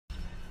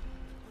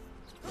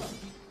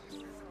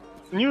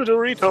New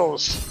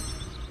Doritos.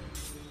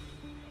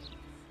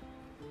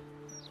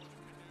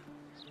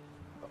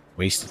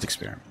 Wasted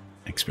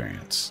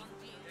experience.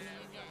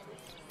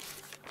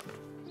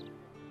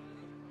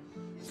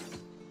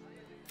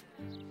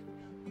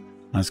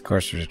 Last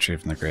course was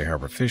retrieved from the Grey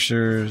Harbor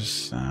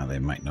Fishers. They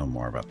might know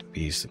more about the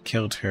beast that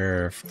killed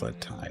her. Flood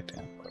tide.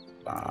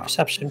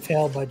 Perception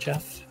failed by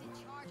Jeff.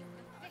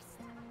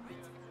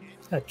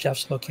 At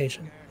Jeff's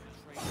location.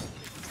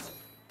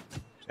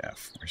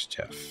 Jeff, where's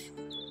Jeff?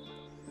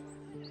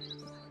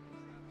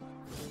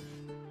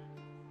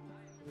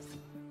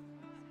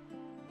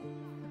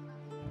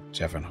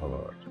 Jeff and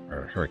Holo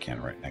or Hurricane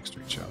right next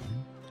to each other.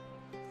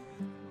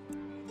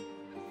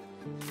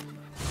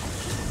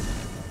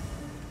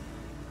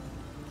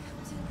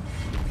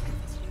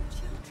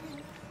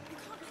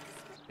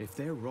 If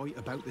they're right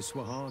about the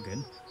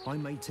Swahagan, I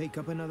may take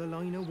up another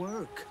line of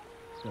work.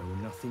 Though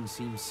nothing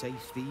seems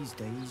safe these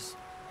days.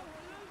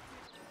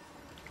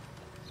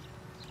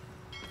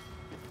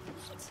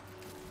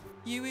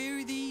 You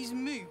hear these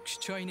mooks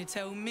trying to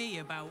tell me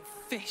about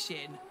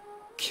fishing?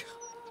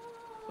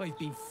 I've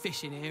been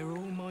fishing here all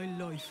my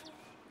life.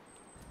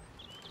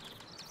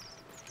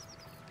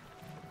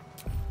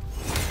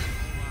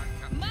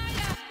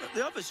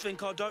 The others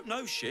think I don't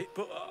know shit,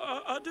 but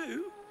I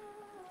do.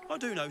 I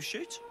do know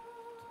shit.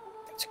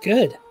 It's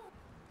good.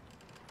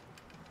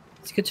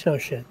 It's good to know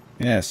shit.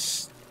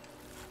 Yes.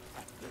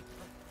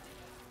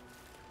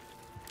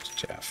 It's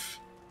Jeff.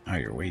 Oh,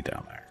 you're way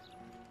down there.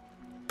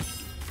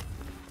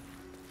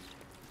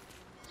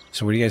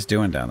 So what are you guys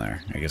doing down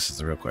there? I guess is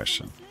the real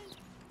question.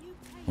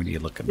 What are you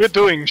looking for? We're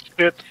doing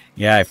shit.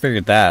 Yeah, I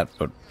figured that,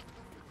 but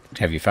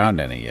have you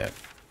found any yet?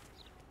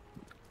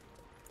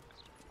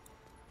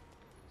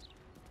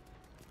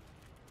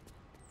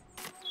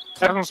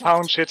 Haven't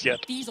found shit yet.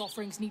 These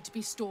offerings need to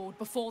be stored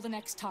before the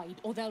next tide,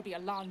 or there'll be a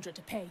Landra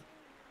to pay.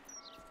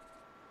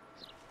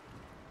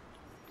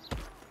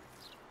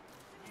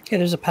 Okay,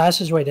 there's a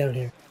passageway down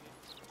here.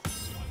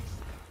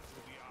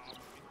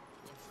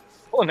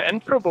 Oh, an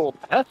enterable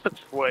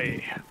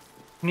passageway.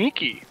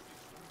 Sneaky.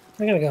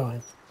 I'm gonna go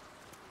in.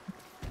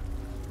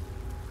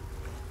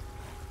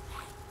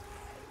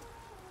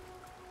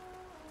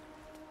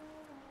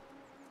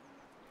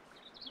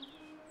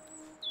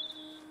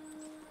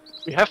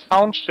 We have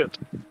found shit.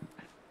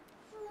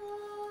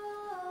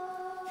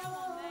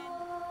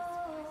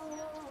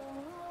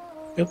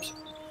 Oops.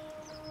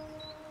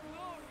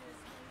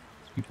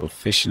 People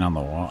fishing on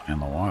the in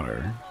the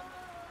water.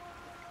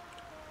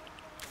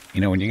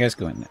 You know, when you guys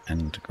go in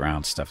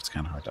underground stuff, it's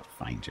kind of hard to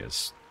find you.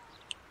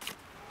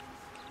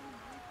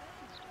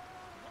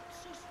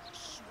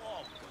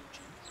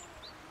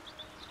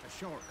 A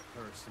shark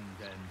person,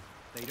 then.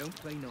 They don't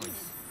play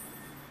nice.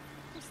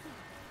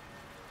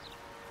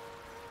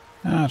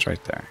 Ah, it's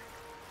right there.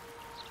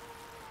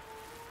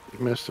 You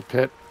missed a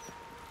pit.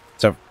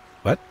 So,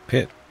 what?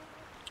 Pit?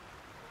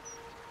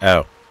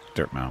 Oh,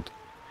 dirt mound.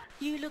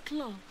 You look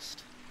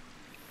lost.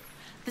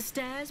 The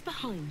stairs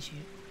behind you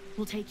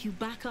will take you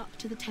back up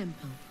to the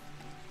temple.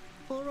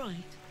 All right.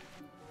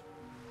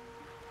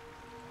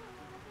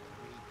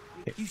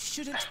 You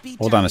shouldn't be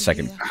Hold on down a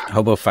second. here.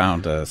 Hobo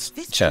found a This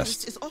place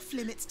chest. is off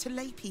limits to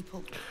lay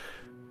people.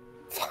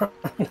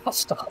 I'll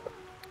stop.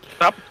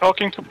 Stop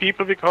talking to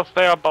people because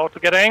they are about to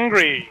get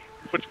angry.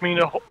 Which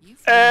means nope.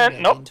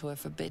 Into a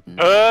forbidden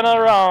Turn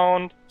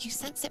around. You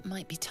sense it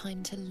might be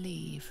time to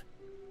leave.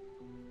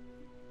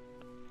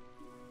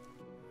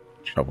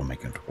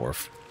 Troublemaking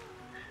dwarf.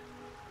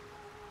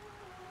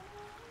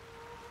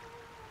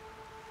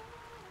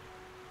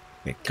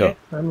 Okay, go. Okay,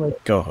 I'm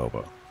like, Go,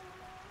 Hobo.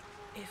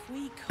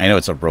 I know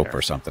it's a rope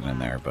or something in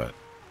there, but...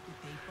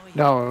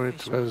 No,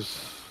 it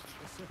was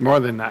more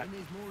than that.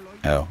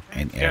 Oh,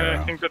 an Yeah, arrow.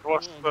 I think that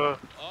was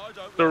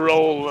the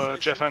roll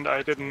Jeff and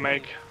I didn't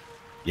make.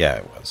 Yeah,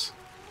 it was.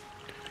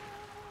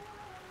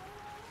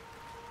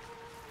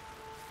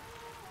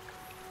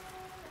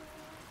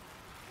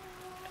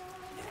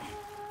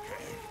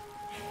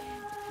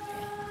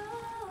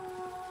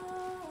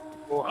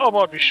 Well, how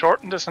about we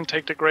shorten this and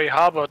take the Grey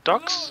Harbor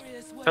docks,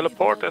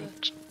 teleport,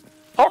 and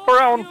hop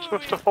around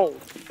with the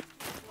fold?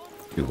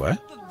 Do what?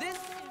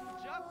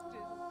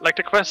 Like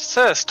the quest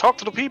says, talk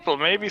to the people.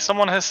 Maybe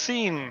someone has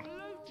seen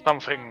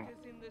something.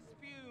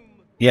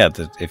 Yeah,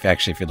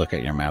 if you look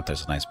at your map,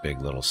 there's a nice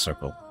big little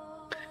circle.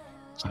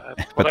 That's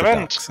With what the I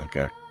meant. ducks,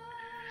 okay.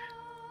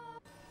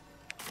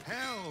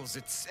 Hells,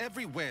 it's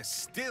everywhere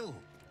still.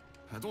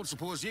 I don't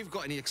suppose you've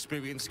got any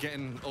experience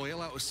getting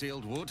oil out of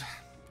sealed wood.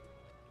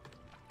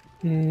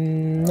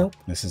 nope.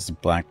 This is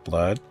black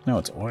blood? No,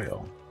 it's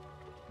oil.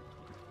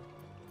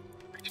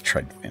 I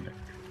tried to find it.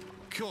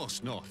 Of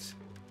course not.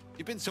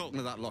 You've been talking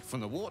to that lot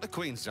from the Water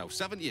Queen's house,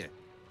 haven't you?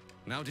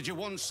 Now, did you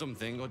want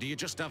something, or do you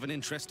just have an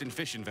interest in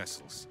fishing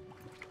vessels?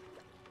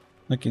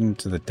 Look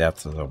into the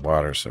depths of the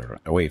water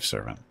servant, a wave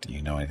servant. Do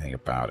you know anything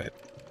about it?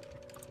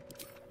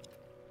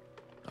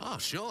 Ah,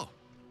 sure.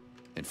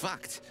 In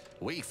fact,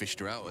 we fished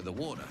her out of the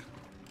water.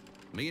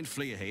 Me and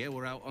Flea here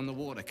were out on the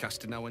water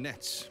casting our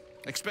nets,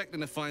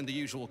 expecting to find the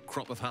usual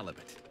crop of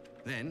halibut.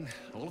 Then,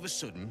 all of a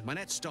sudden, my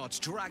net starts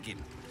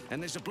dragging,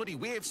 and there's a bloody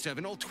wave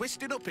servant all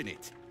twisted up in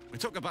it. We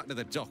took her back to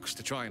the docks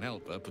to try and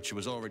help her, but she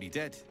was already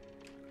dead.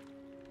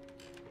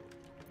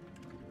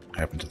 What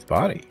happened to the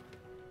body?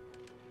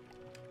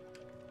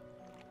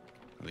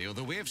 The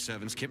other wave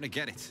servants came to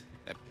get it.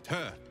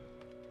 Her.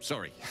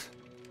 Sorry.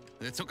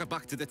 They took her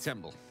back to the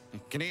temple. You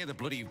can hear the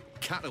bloody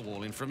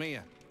caterwauling from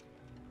here.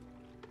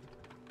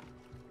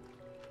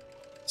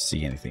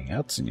 See anything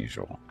else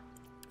unusual?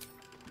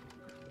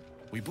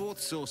 We both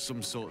saw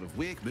some sort of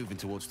wake moving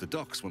towards the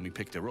docks when we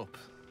picked her up.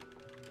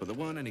 But there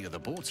weren't any other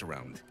boats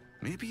around.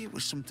 Maybe it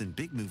was something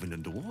big moving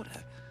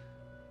underwater.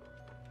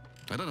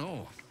 I don't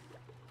know.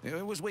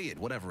 It was weird,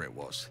 whatever it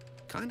was.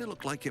 Kinda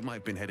looked like it might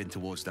have been heading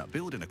towards that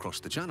building across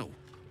the channel,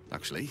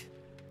 actually.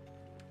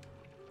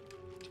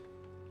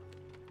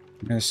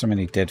 There's so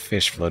many dead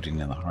fish floating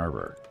in the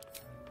harbor.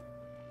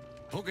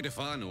 Buggered if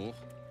I know.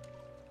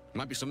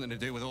 Might be something to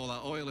do with all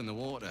that oil in the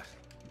water.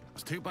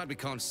 It's too bad we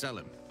can't sell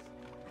him.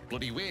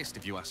 Bloody waste,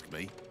 if you ask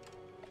me.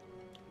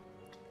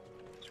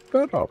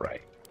 But all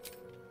right.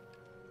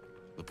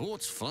 The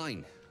boat's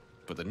fine,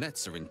 but the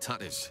nets are in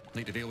tatters.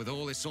 Need to deal with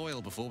all this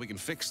oil before we can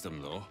fix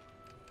them, though.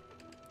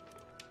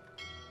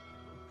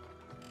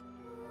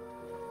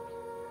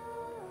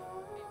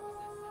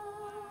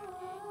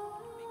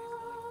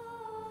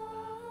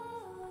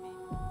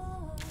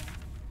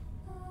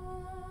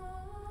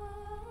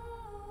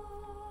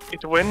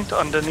 It went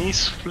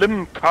underneath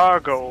Flim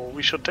cargo.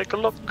 We should take a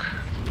look.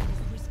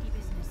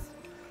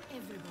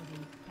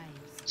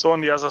 So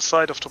on the other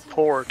side of the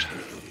port.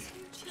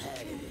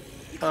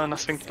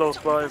 Nothing close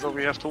by, so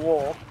we have to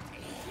walk.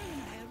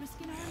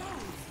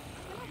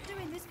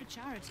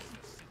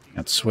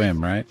 Can't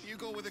swim, right?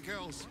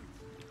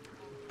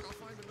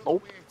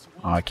 Nope.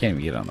 Oh, I can't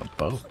even get on the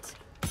boat.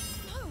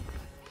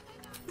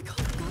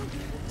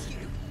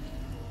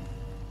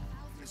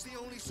 It's the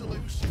only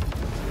solution.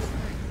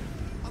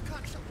 I'll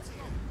catch up to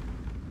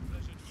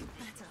you.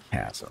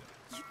 Chasm.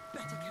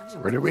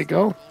 Where do we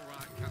go?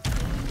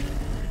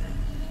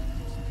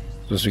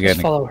 Supposed to be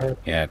Just follow her.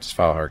 Yeah, just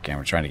follow her.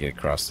 We're trying to get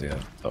across the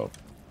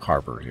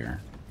harbor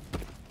here.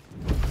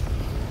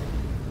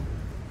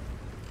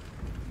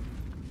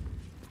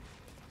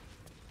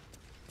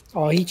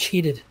 Oh, he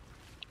cheated.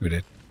 Who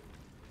did?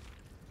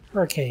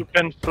 Hurricane. You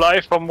can fly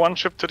from one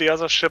ship to the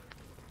other ship.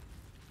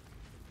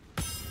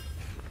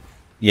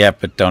 Yeah,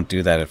 but don't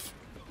do that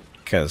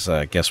because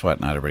guess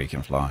what? Not everybody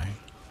can fly.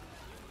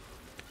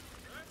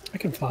 I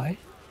can fly.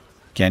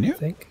 Can you? I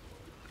think.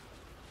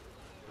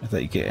 I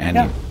thought you could. And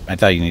Yeah. I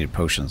thought you needed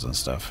potions and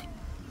stuff.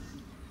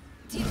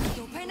 You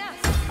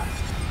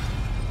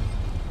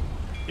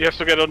have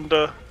to get on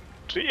the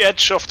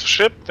edge of the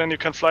ship, then you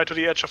can fly to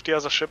the edge of the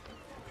other ship.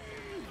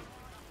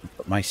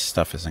 But my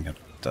stuff isn't going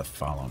to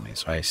follow me,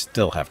 so I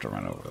still have to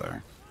run over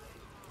there.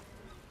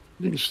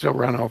 You can still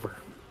run over.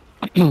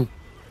 Well,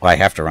 I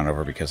have to run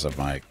over because of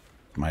my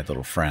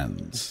little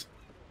friends.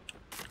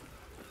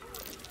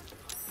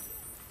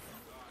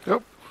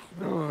 Yep.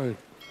 Oh,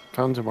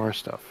 tons of more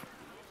stuff.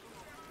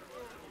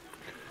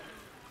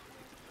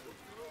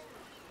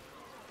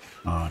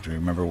 Oh, do you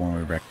remember when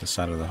we wrecked the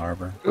side of the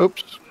harbor?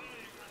 Oops.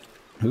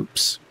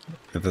 Oops.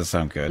 That doesn't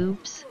sound good.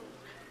 Oops.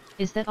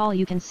 Is that all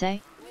you can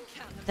say?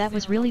 That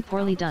was really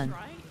poorly done.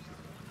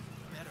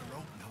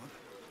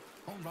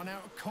 I'll run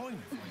out of coin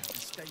if I have to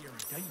stay here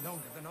a day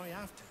longer than I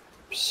have to.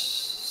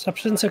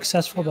 Perception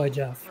successful by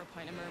Jeff.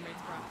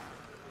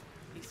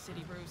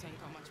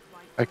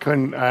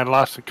 I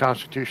lost the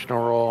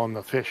constitutional roll on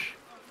the fish.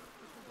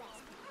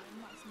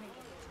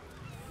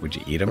 Would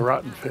you eat them? The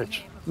rotten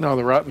fish. No,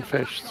 the rotten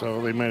fish.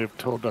 So they might have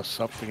told us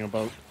something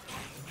about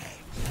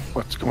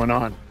what's going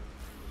on.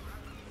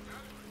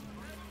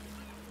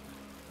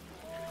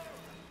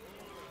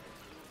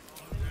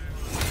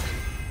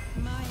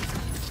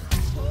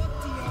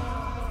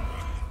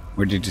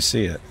 Where did you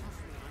see it?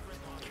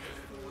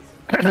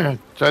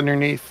 It's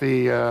underneath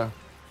the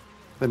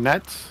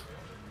nets.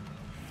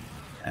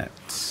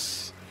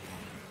 Nets.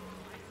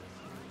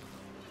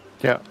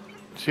 Yeah.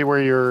 See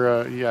where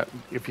you're. Yeah.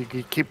 If you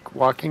keep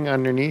walking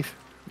underneath,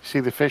 you see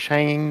the fish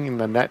hanging and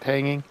the net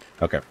hanging.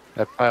 Okay.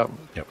 That pile.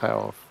 Yep.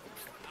 Pile.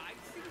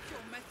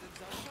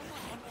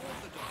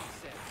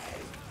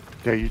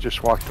 Yeah, you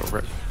just walked over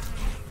it.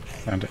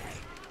 Found it.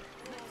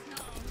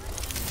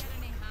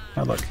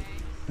 Oh, look.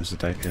 There's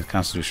a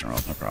constitution roll,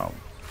 no problem.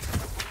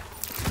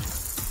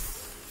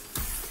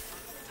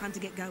 Time to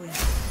get going.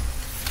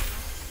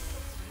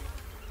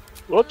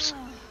 Whoops.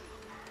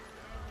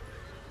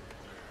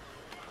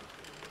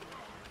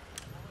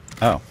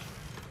 Oh.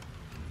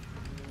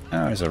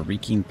 Oh, there's a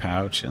reeking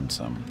pouch and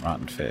some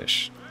rotten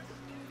fish.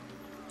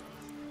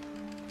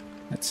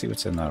 Let's see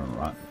what's in that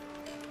rotten.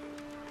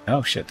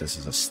 Oh shit, this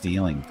is a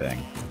stealing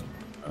thing.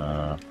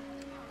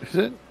 Is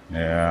it?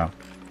 Yeah.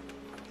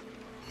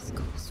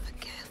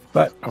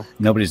 But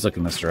nobody's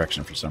looking this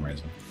direction for some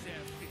reason.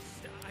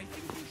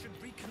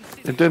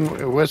 It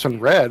didn't. It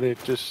wasn't red.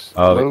 It just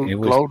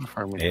glowed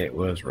for me. It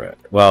was red.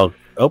 Well,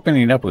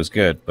 opening it up was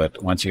good,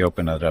 but once you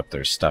open it up,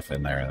 there's stuff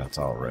in there, and that's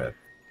all red.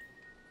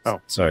 Oh.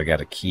 So I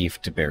got a key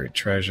to buried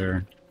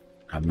treasure,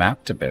 a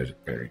map to buried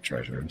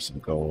treasure, some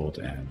gold,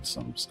 and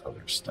some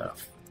other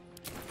stuff.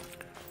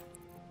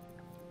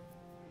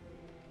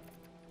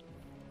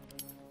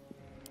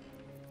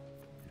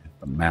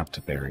 A map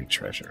to buried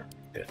treasure.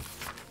 Yeah.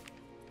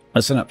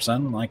 Listen up,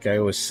 son. Like I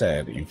always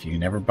said, if you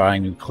never buy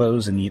new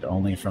clothes and eat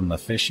only from the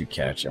fish you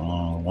catch,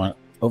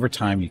 over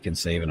time you can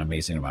save an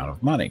amazing amount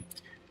of money.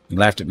 You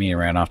laughed at me and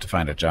ran off to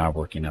find a job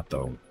working at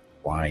the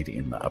wide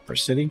in the upper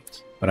city,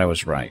 but I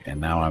was right, and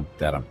now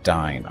I'm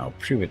dying, I'll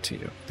prove it to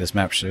you. This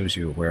map shows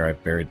you where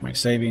I've buried my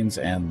savings,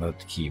 and the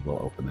key will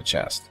open the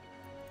chest.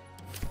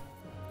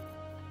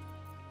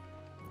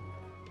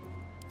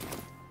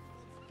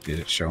 Did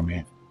it show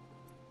me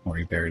where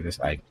you buried this?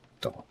 I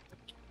don't think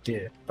it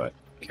did, but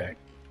okay.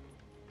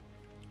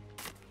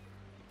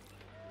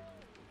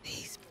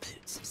 These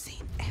boots have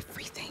seen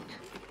everything.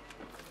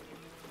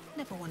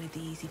 Never wanted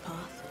the easy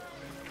path.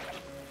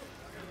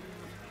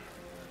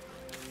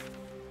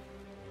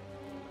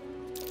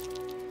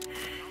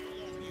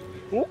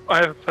 Oh, I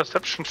have a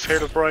perception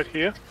failed right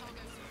here.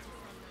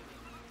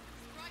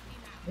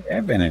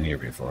 I've been in here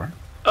before.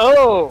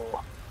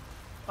 Oh!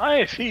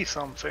 I see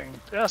something.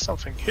 There's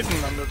something hidden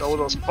under all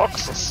those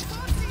boxes.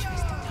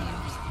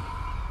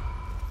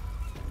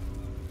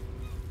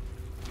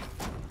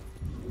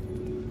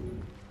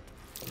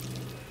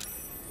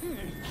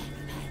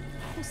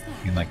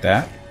 You like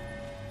that?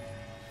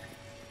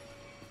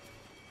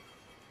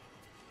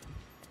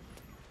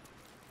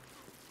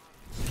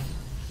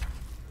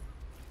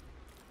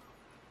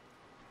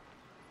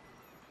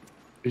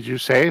 Did you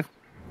save?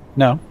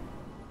 No.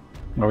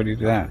 Why would you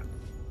do that?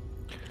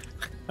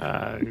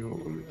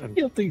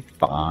 You'll be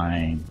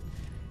fine.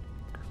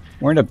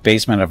 We're in a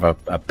basement of a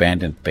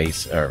abandoned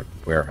base or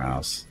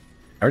warehouse.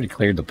 I already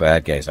cleared the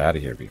bad guys out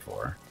of here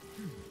before.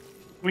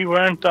 We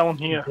weren't down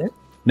here.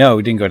 No,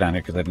 we didn't go down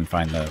here because I didn't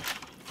find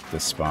the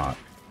spot.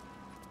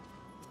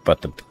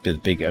 But the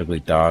big ugly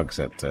dogs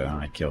that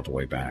I killed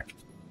way back.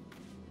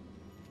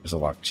 There's a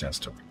locked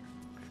chest over.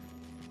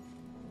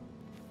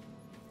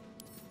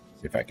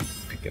 See if I can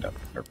pick it up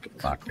or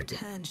lockpick it.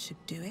 Turn should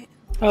do it.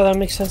 Oh, that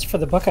makes sense for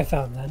the book I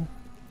found then.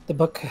 The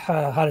book,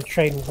 How to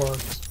Train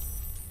Words.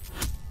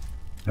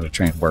 How to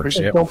train works,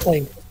 It yep.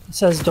 it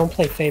says don't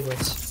play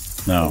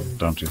favorites. No,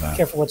 don't do that.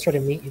 Careful what sort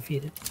of meat you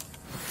feed it.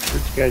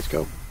 Where'd you guys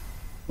go?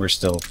 We're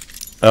still...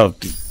 Oh,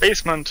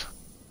 basement.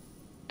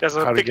 There's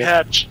a How'd big it get-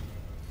 hatch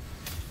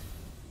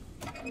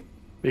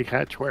Big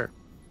hatch where?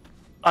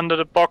 under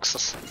the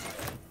boxes.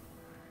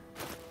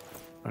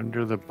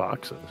 Under the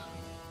boxes.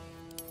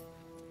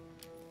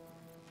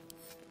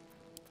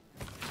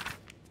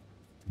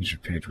 User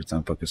page within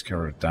the book is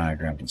covered with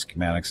diagrams and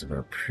schematics of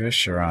a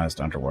pressurized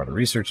underwater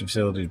research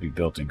facility to be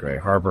built in Grey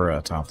Harbor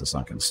atop the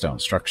sunken stone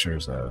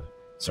structures of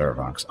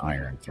Saravok's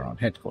Iron Throne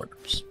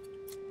headquarters.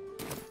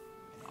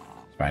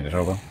 Find it,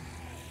 Hobo?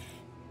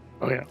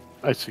 Oh yeah,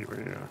 I see where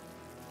you are.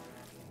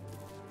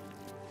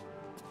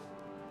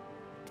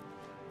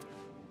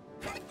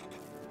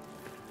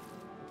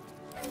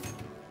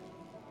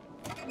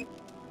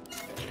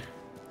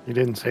 You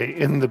didn't say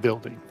in the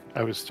building.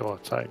 I was still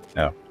outside.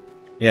 Oh.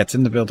 Yeah, it's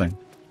in the building.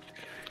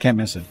 Can't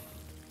miss it.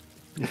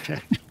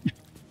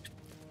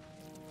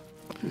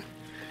 As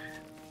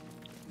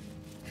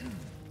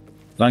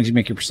long as you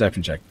make your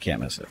perception check, you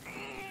can't miss it.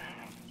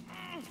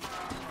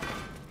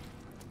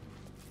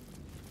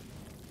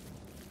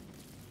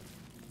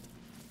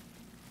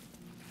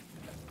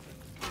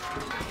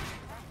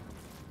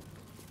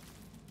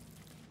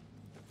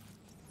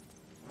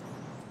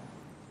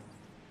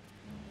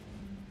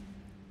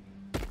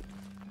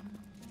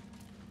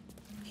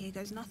 Here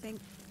goes nothing.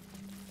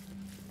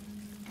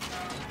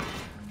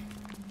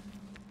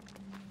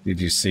 Did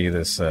you see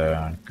this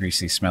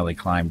greasy, smelly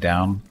climb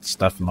down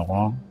stuff in the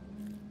wall?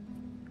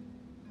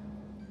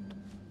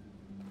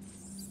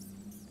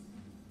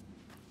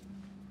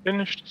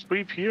 Finish the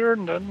sweep here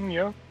and then,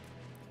 yeah.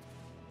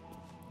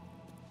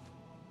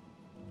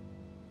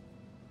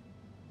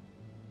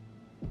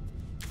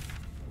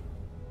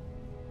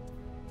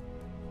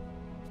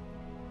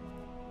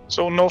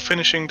 So no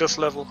finishing this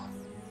level.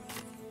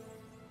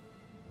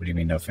 What do you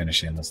mean no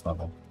finishing this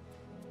level?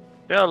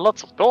 There are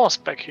lots of doors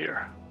back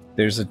here.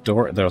 There's a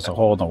door, there's a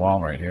hole in the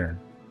wall right here.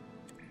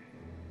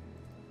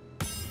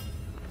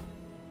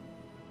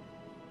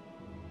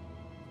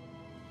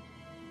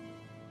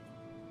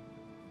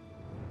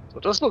 So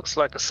this looks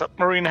like a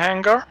submarine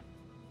hangar.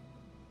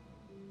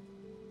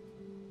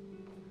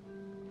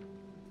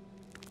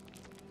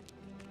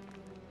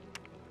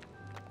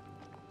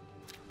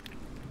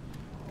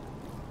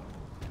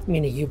 I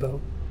mean a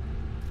U-boat.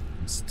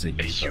 It's a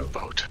A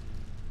U-boat.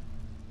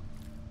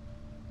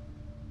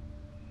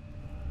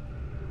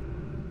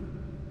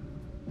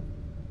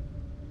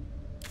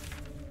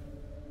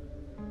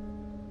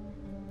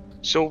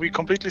 So we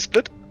completely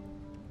split?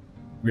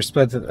 We're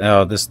split.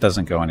 Oh, this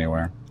doesn't go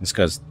anywhere. This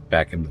goes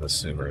back into the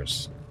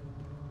sewers.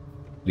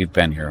 We've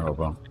been here,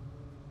 Hobo.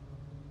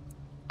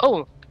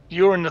 Oh,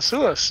 you're in the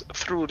sewers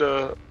through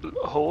the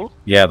hole?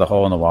 Yeah, the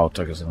hole in the wall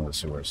took us into the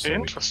sewers. So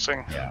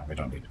Interesting. yeah, we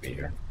don't need to be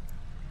here.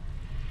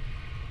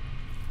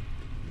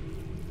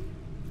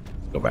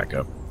 Go back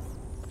up.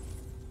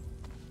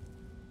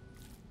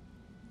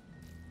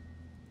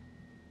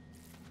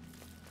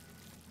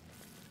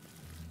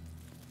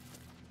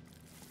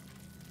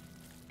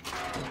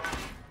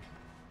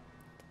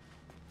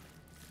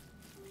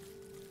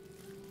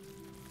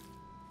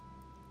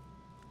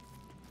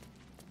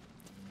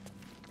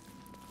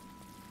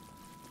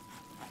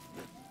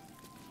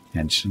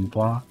 Tension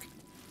block.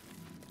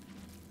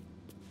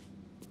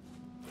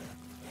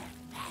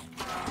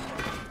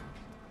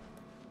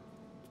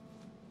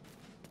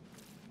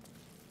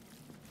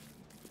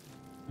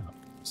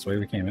 This way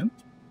we came in.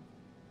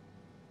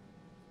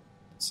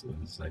 This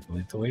is, I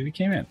believe, the way we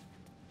came in.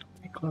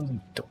 Don't be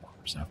closing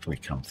doors after we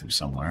come through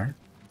somewhere.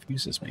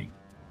 Confuses me.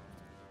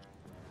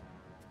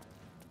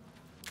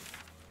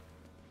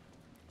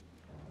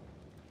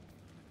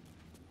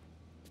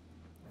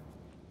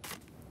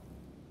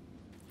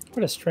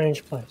 What a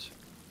strange place.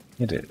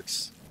 It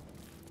is.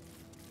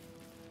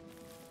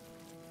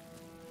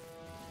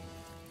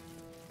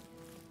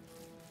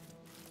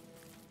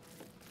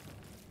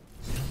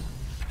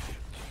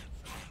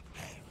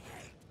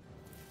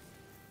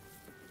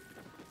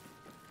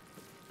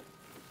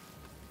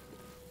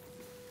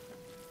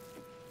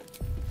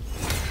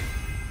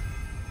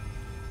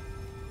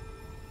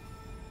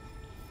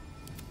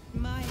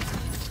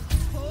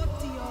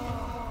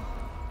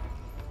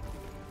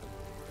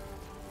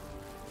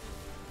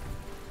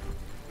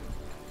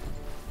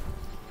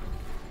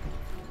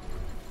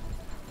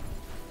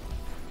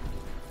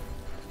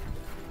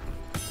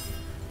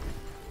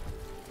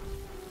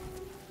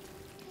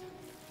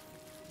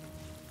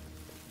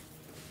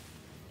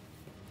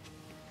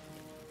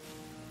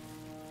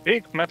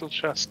 Big metal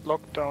chest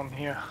locked down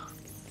here.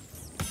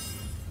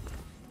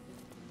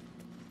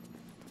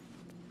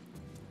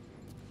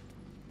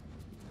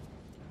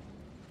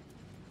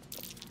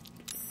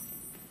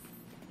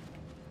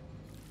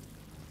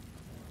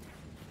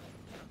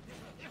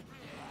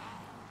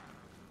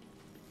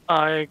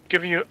 I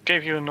gave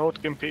you a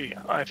note,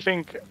 Gimpy. I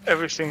think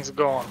everything's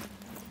gone.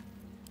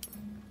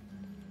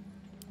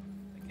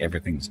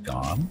 Everything's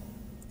gone?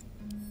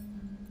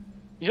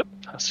 Yep,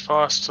 as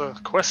far as the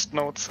quest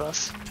note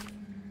says.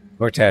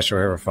 Gortash or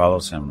whoever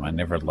follows him. I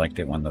never liked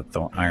it when the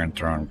Iron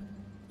Throne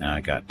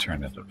got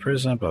turned into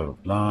prison, blah, blah,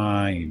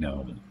 blah, you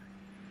know.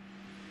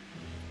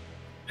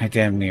 I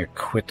damn near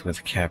quit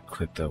with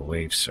the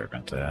Wave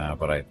Servant,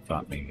 but I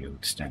thought maybe you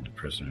would stand a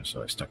prisoner,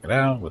 so I stuck it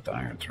out with the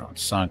Iron Throne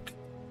sunk.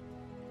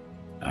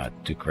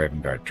 Duke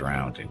Ravengard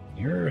drowned, and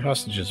your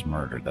hostage is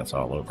murdered. That's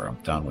all over. I'm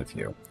done with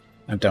you.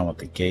 I'm done with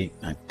the gate.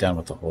 I'm done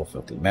with the whole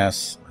filthy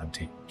mess. I'm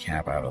taking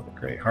Cap out of the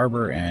Great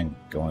Harbor and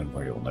going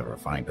where you'll never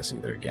find us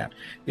either again.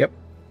 Yep.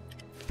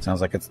 Sounds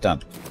like it's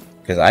done.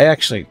 Because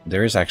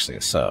there is actually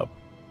a sub,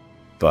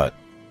 but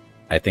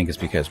I think it's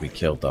because we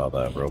killed all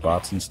the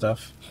robots and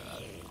stuff.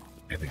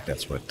 I think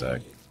that's what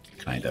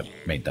kind of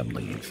made them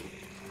leave.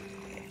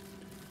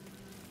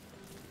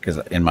 Because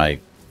in my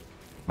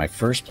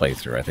first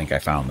playthrough, I think I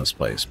found this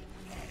place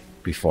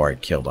before I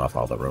killed off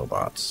all the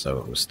robots, so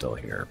it was still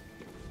here.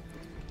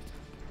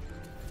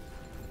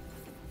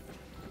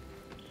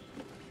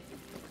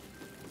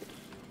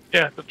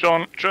 Yeah, the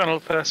journal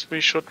says we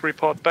should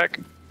report back.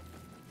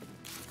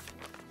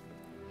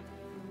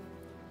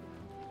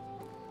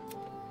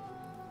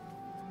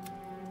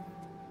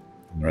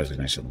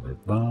 Resignation of the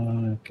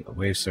robot, kill the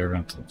Wave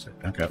Servant, let's say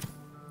back up.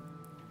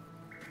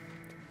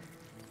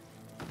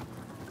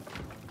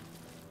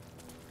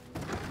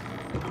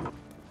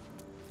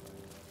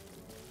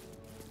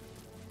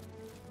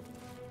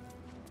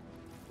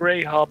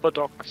 Grey Harbor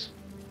docks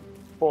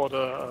for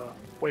the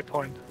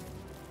waypoint.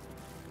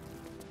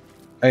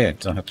 Oh yeah,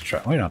 don't have to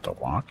try. We don't have to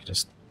walk,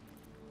 just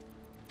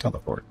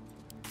teleport.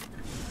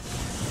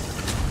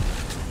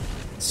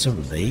 So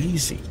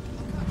lazy.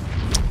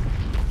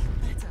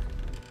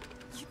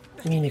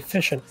 I mean,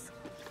 efficient.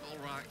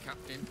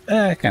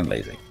 Kind of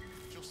lazy.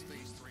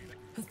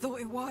 I thought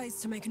it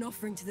wise to make an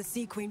offering to the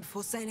Sea Queen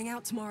before sailing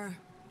out tomorrow.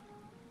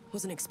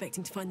 Wasn't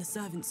expecting to find the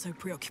servants so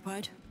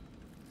preoccupied.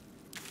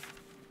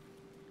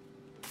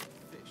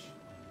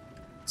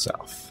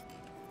 South.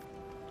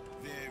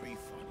 Very funny.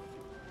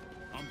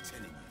 I'm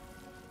telling you,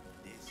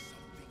 there's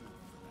something up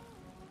for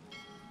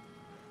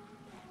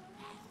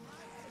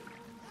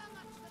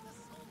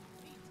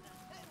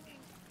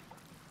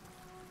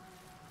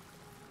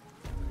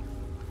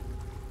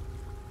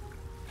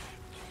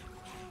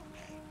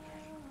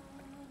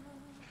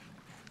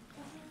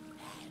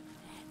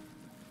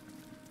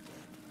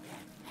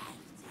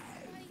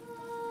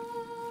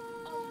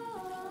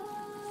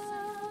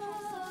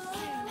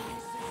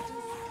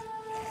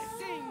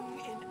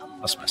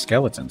Lost my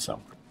skeleton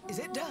somewhere. Is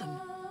it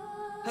done?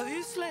 Have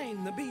you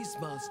slain the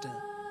Beastmaster?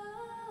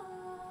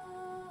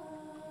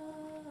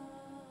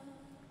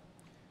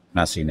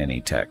 Not seen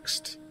any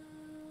text.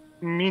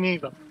 Me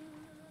neither.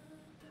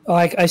 Oh,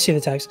 I see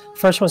the text.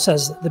 First one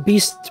says, the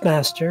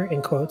Beastmaster,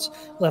 in quotes,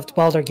 left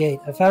Baldur Gate.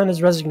 I found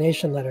his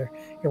resignation letter.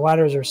 Your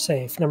waters are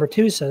safe. Number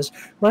 2 says,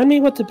 remind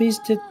me what the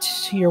beast did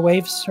to your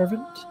wave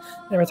servant.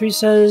 Number 3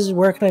 says,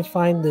 where can I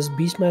find this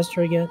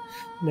Beastmaster again?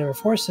 Number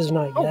 4 says,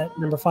 not yet.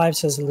 Number 5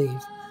 says,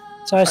 leave.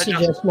 So I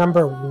suggest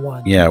number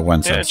 1. Yeah, one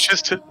Yeah,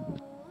 sense.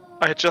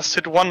 I just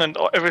hit 1 and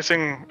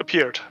everything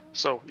appeared.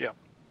 So yeah.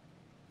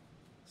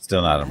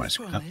 Still not on my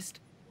screen. Promised,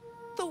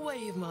 the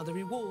Wave Mother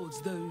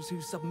rewards those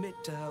who submit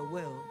to her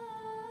will.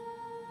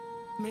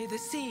 May the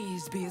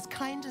seas be as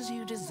kind as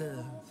you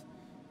deserve.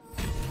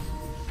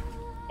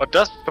 What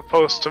that's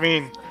supposed to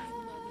mean?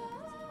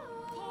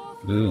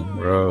 Ooh,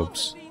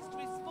 robes.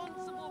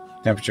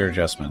 Temperature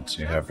adjustments.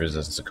 You have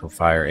resistance to cold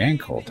fire and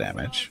cold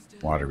damage.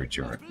 Water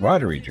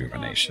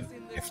rejuvenation.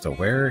 If the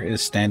wearer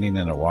is standing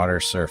in a water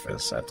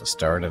surface at the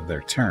start of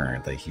their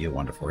turn, they heal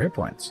 1 to 4 hit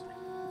points.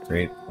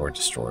 Create or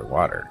destroy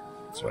water.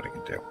 That's what it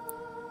can do.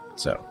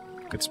 So,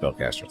 good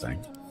spellcaster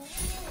thing.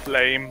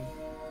 Lame.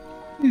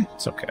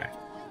 It's okay.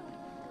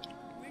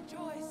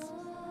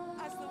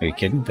 Are you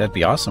kidding? That'd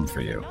be awesome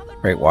for you.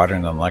 Create water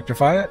and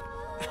electrify it?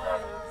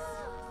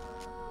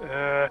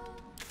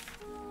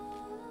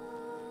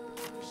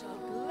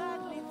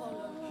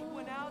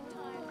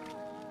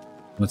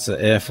 What's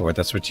the if, or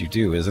that's what you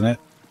do, isn't it?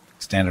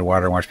 Stand in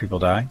water and watch people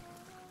die?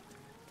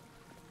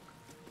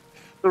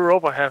 The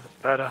rope I have is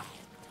better.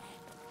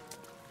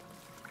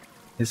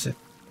 Is it?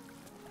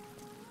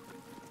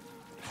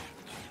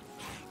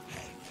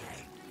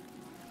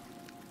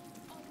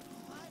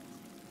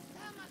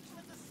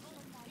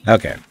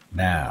 Okay,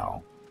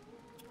 now.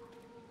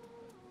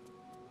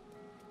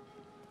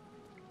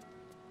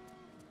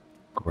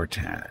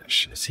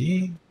 Gortash, is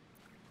he?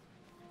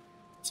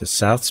 It's a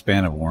south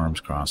span of Wyrm's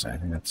Crossing. I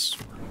think that's.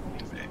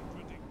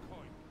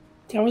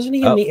 Yeah, wasn't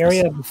he in the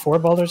area before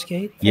Baldur's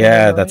Gate?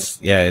 Yeah, that's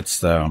it's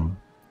the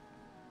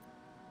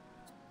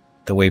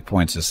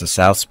waypoints is the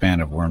south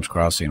span of Wyrm's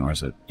Crossing, or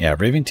is it? Yeah,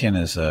 Ravington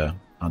is on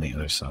the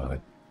other side,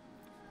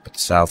 but the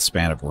south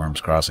span of Wyrm's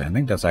Crossing. I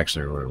think that's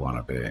actually where we want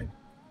to be.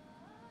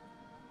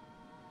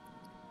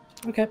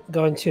 Okay,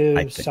 going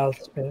to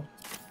south span.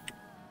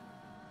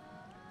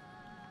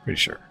 Pretty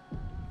sure.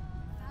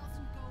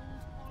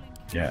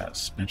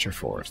 Yes, venture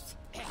forth.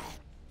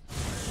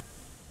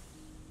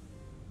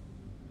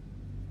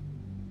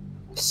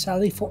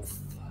 Sally forth.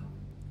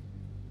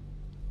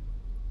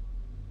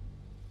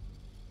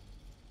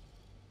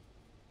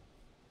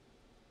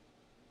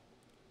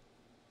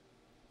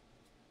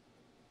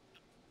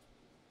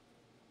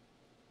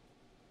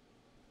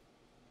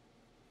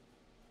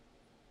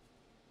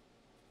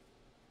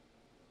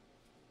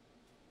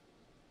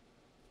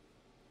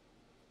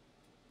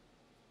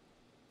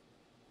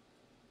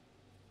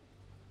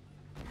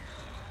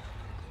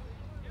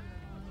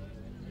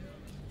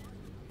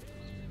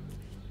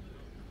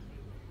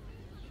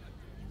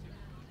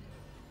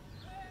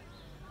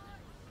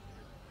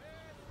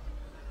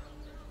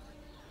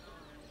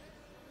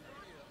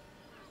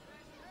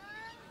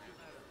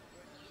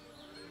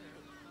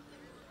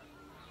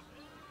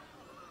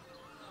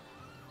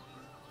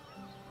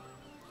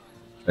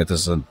 But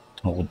this is a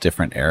whole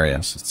different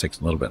area, so it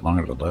takes a little bit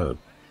longer to load.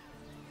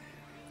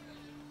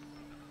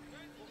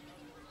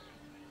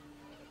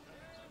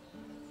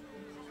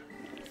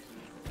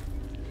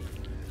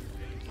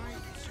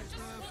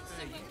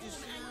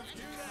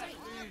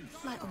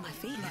 Light on my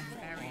feet.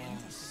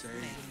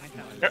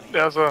 Yeah,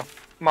 there's a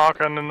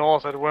marker in the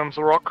north at Wyrm's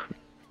Rock.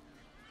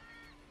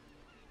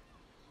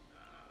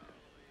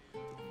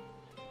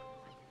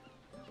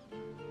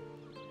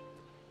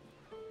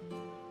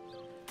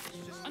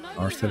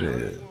 North it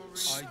is.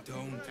 I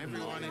don't.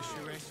 Everyone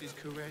caresses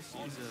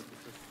caresses.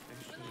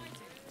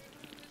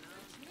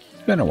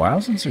 It's been a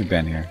while since we've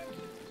been here.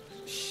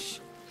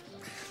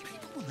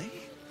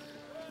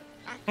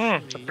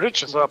 The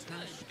bridge is up.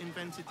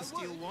 Invented the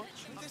steel watch?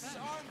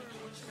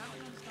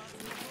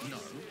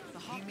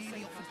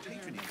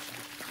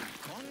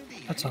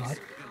 That's odd.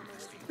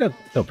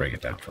 They'll break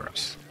it down for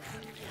us.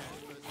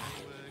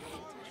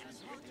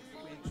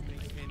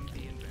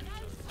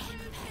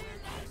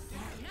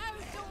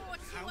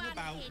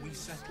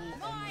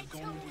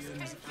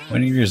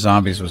 One of your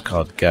zombies was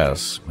called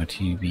Gus. Would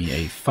he be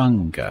a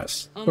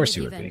fungus? Of course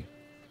he would be.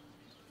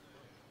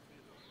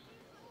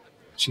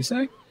 What'd she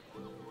say?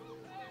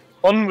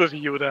 On with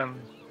you then.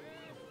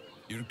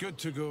 You're good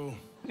to go.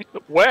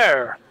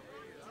 Where?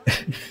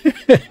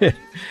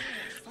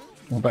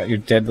 What about your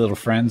dead little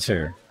friends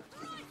here?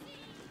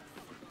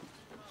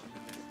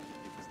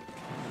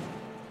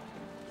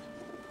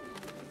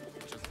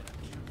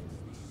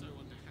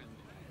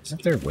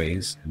 Isn't there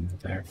ways in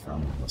there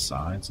from the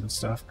sides and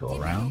stuff? Go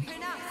around?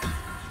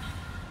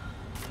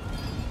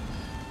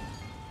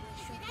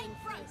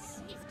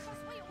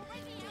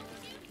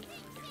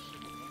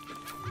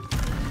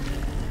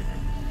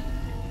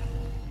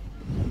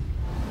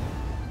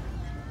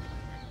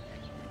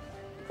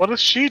 What is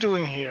she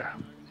doing here?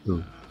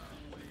 Ooh.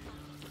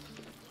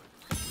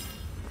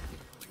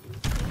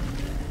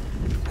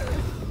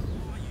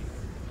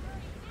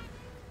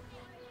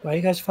 Why are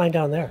you guys flying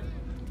down there?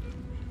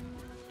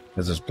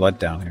 Because there's blood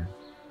down here.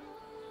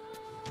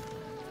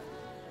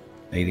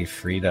 Lady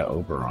Frida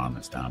Oberon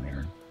is down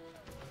here.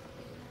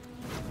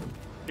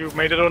 You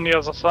made it on the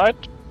other side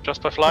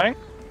just by flying?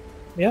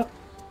 Yeah.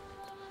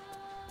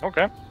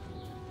 Okay.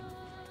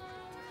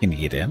 Can you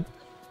get in?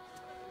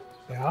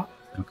 Yeah.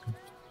 Okay.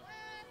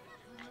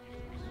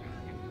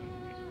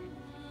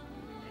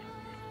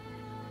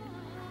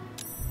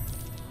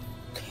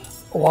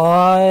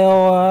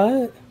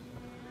 What?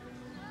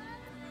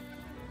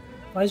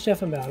 Why is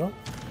Jeff in battle?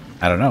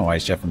 I don't know. Why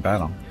is Jeff in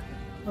battle?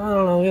 I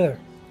don't know either.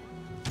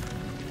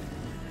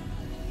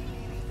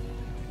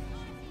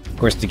 Of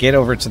course, to get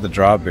over to the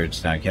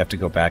drawbridge now, you have to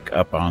go back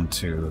up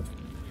onto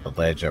the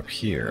ledge up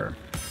here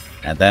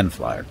and then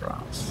fly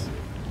across.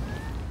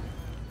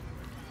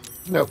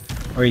 Nope.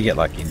 Or you get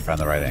lucky and you find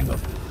the right angle.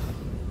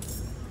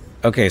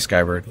 Okay,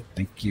 Skybird,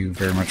 thank you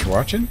very much for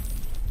watching.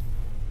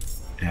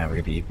 Have a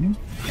good evening.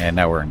 And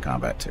now we're in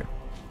combat too.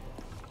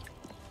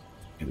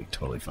 You'll be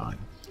totally fine.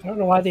 I don't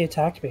know why they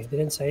attacked me. They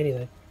didn't say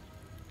anything.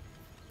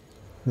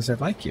 Because I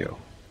like you.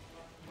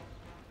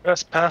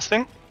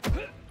 Trespassing?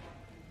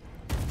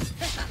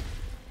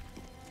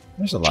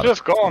 There's a lot Should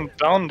have gone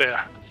down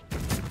there.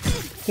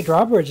 The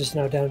drawbridge is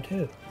now down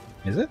too.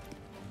 Is it?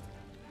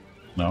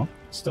 No,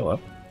 it's still up.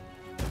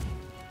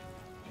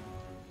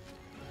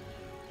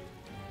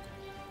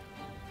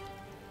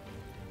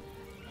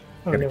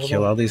 Oh, Gotta never kill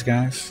mind. all these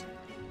guys?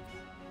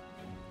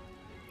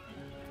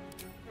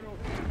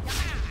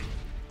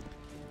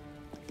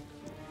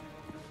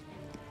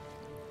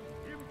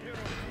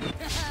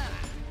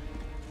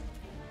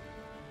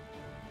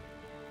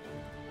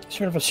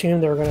 Sort of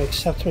assumed they were going to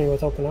accept me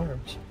with open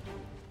arms.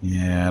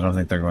 Yeah, I don't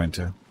think they're going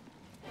to.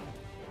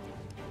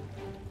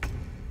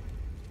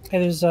 Hey,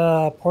 there's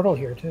a portal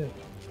here too.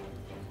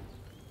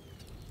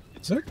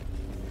 Is there?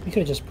 You could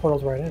have just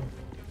portaled right in.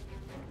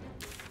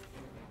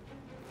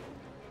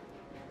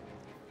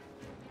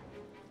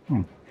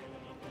 Hmm.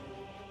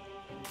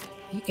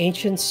 The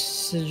ancient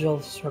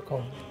sigil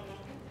circle.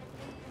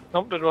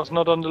 Nope, that was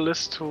not on the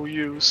list to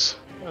use.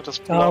 It is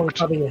Oh, we blocked.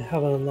 probably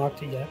haven't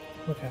unlocked it yet.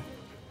 Okay.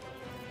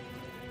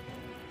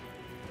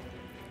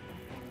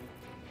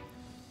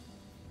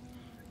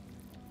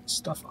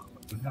 Stuff on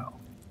it. No.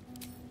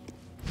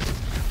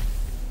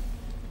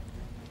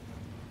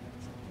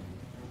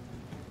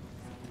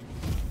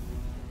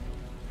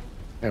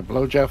 Yeah,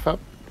 blow Jeff up.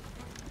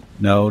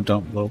 No,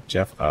 don't blow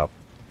Jeff up.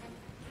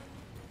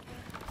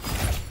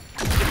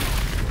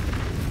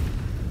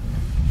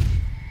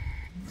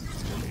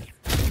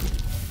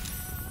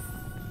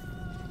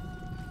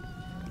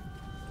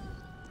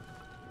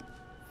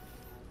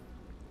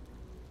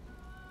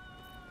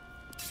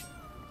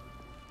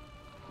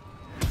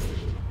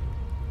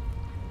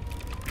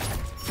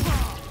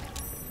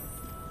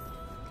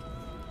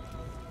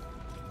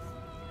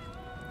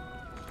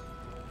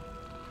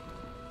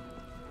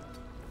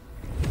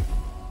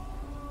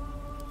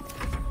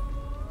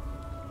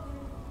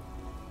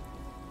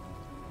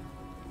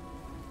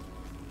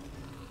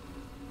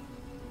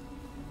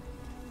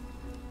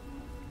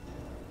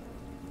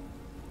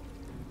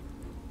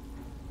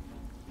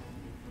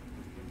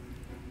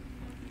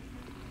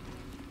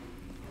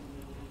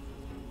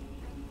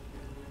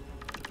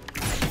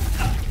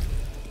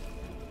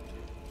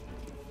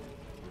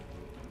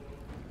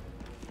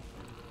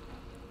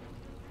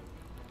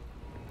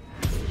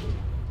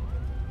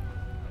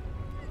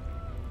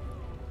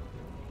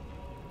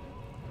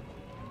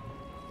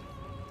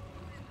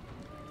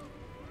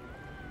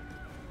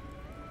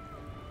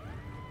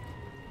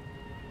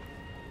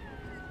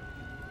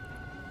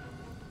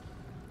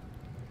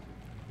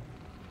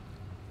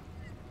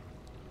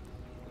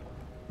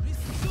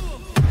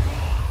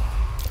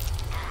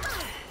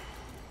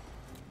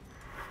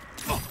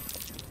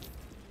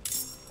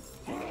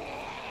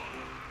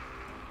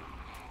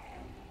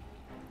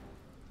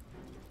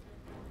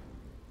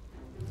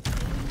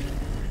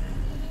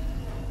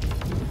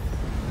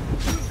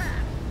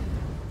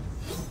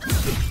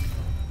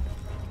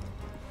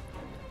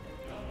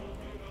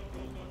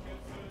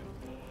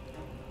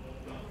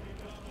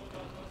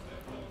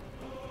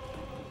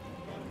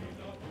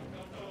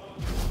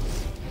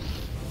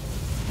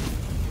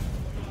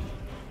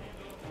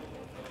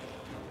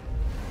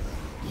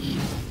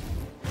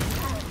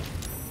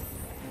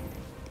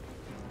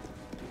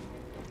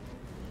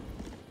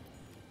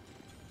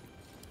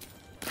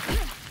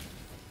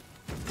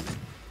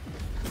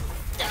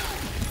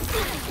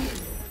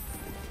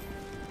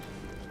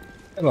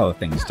 A lot of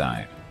things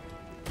die.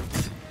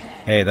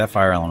 Hey, that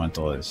fire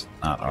elemental is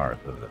not ours,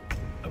 is it?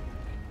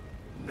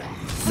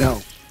 Oh.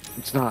 No,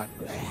 it's not.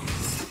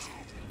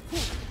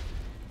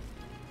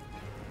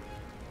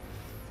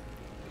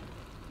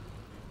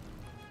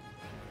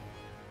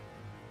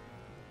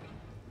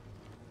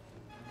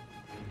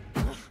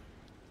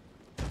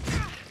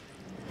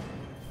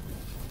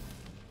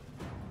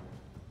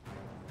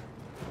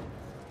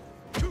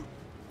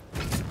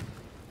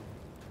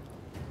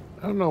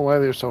 I don't know why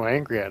they're so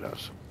angry at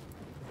us.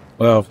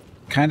 Well,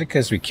 kind of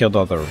because we killed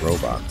all the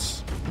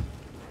robots.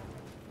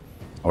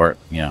 Or,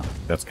 you know,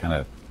 that's kind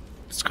of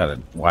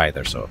why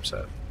they're so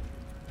upset.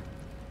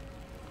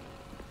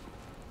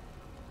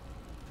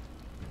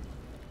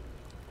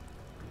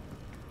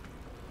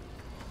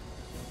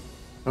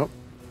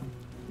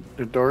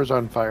 The door's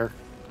on fire.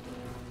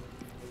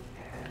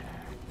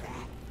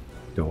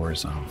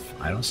 Doors on.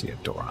 I don't see a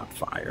door on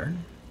fire.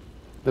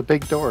 The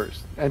big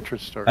doors,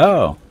 entrance doors.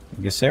 Oh,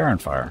 I guess they're on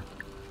fire.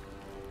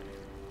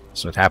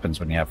 So what happens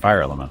when you have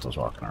fire elementals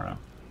walking around?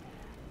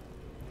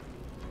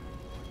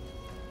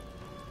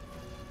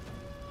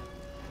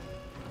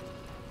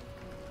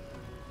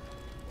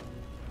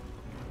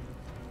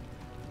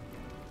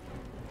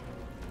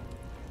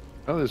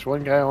 Oh, this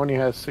one guy only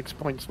has 6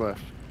 points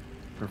left.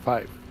 Or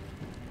 5.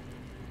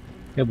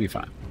 He'll be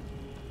fine.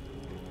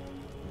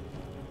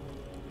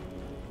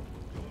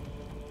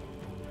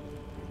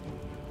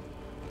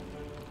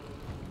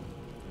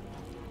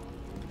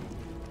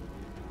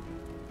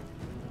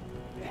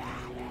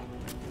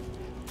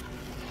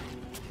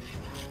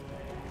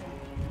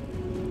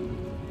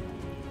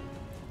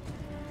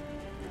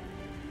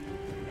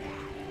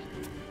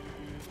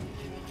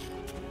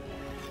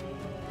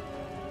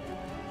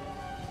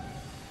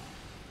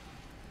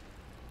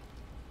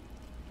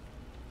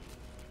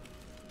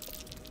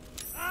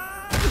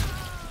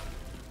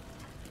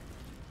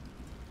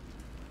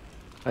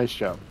 Nice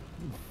job.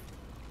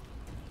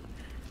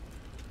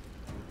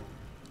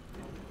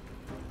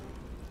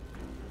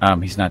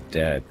 He's not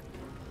dead.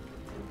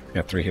 He's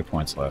got 3 hit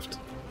points left.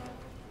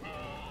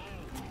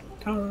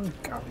 Oh,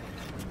 God.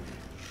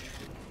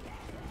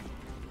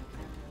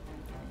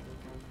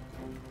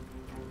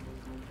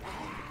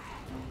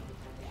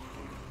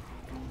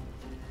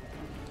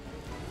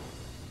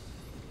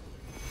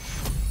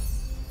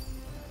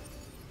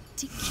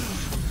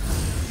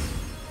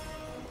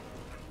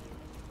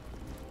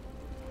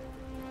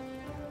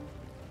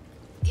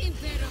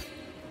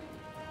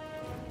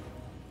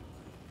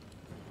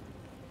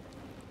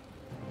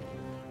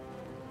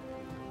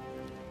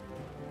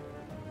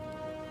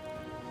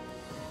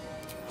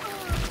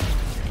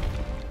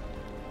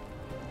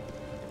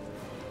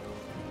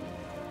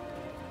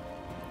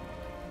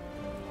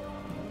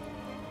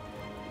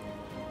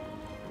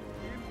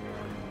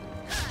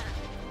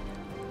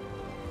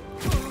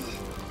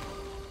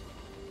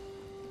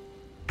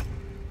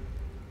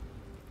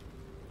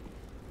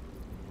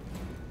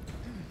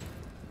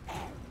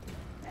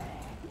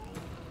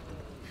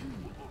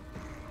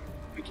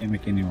 Can't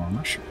make any more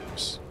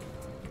mushrooms.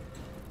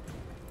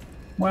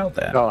 Well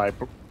then. No, I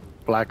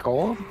black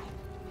hole.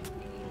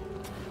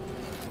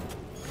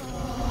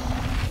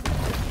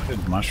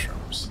 Good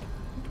mushrooms.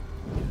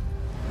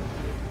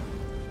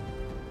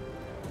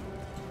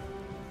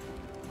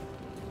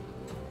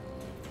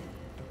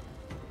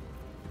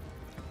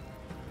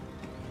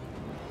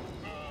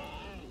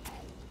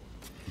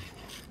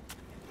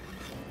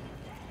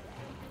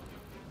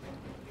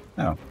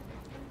 Oh.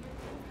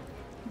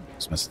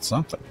 Just missing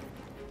something.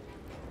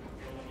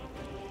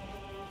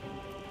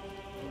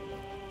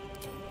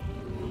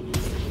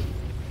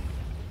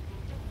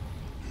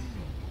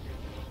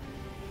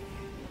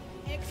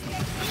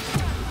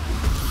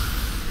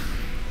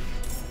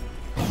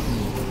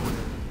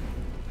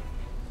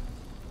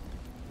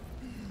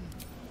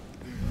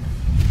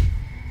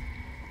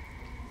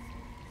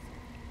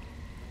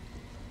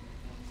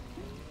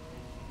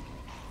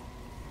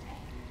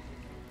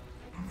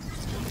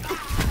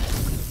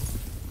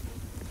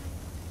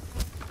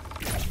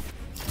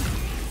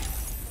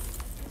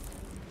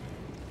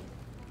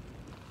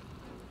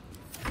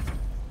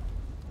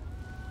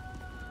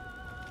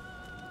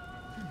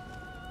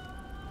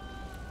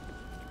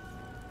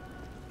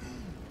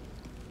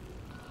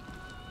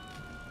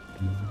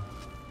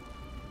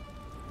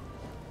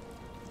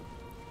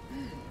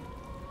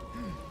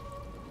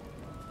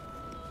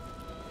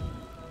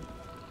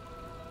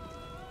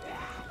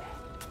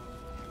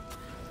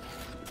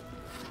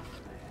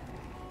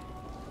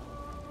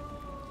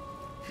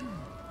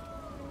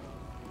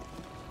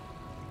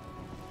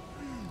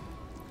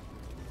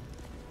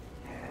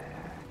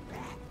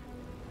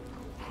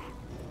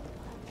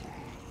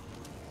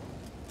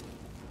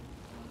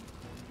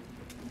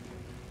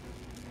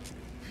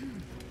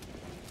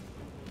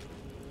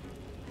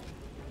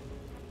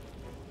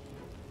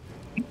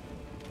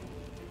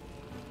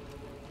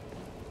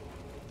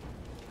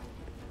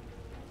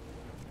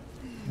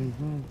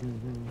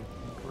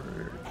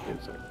 Where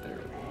is it? There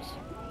it is.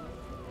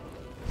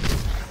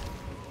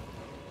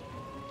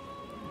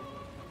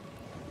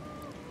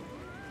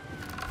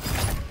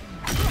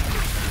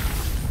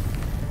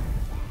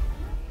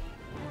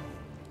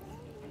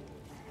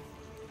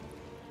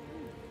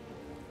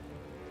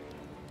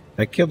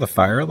 Did I kill the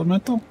fire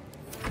elemental?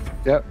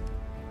 Yep.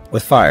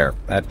 With fire.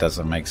 That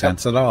doesn't make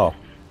sense at all.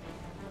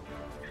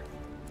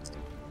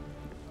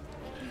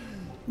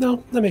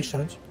 No, that makes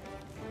sense.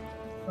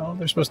 Oh,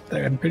 they're supposed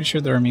to. I'm pretty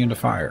sure they're immune to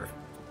fire.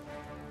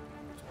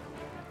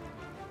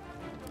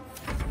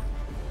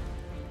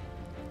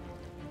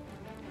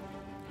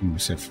 I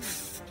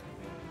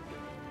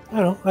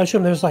don't know. I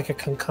assume there's like a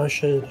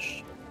concussion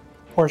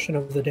portion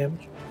of the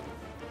damage.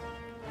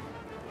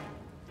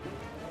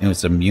 It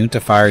was immune to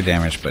fire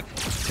damage, but it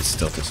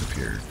still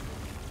disappeared.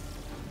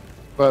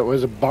 But it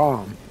was a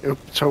bomb,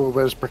 so it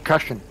was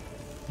percussion.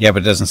 Yeah,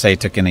 but it doesn't say it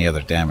took any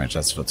other damage.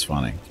 That's what's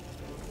funny.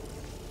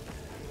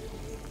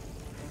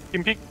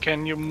 Gimpy,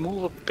 can you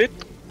move a bit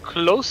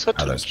closer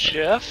to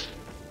Jeff?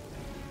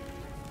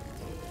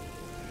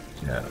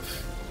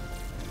 Jeff.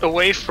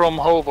 Away from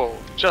Hobo,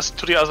 just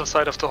to the other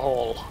side of the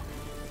hall.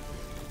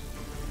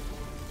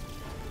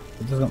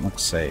 It doesn't look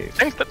safe.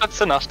 I think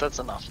that's enough, that's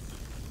enough.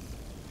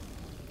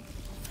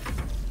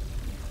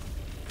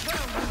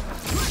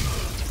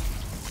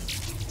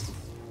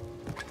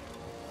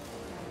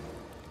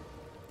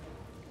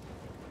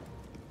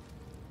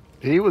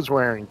 He was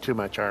wearing too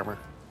much armor.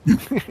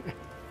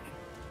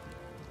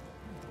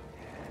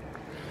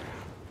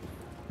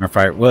 Or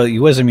fire. Well, he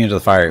was immune to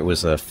the fire. It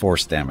was the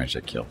force damage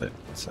that killed it.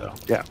 So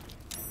yeah,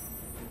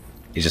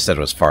 he just said it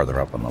was farther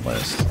up on the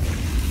list.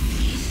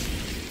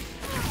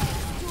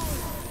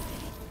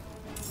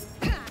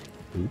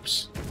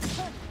 Oops.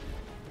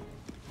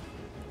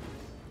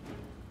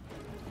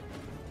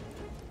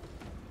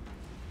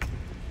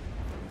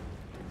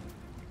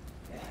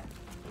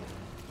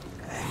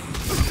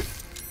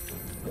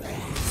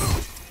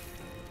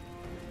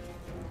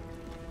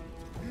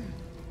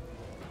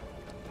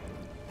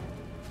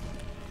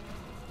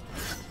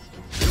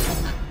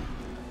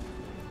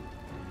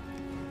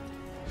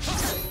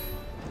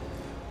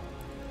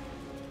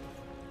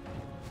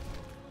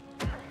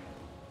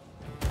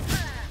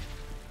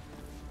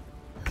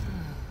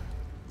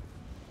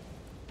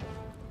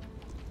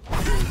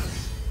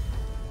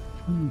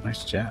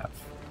 Nice jab.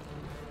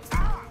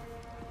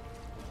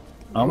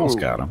 Almost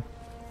got him.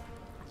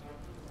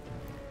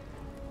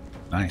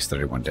 Nice,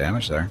 31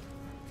 damage there.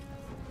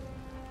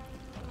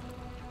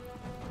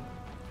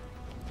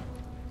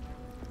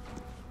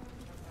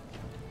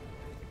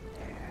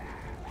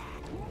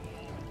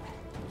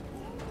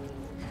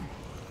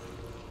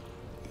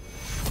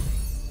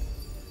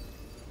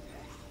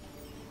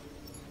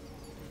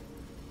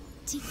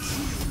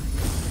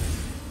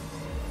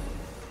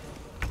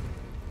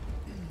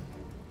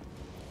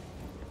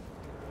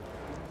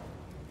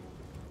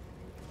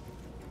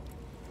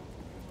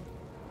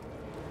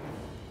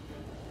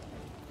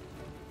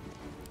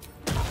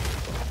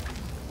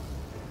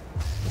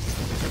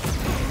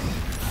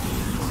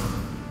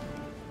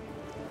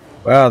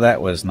 Well,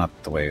 that was not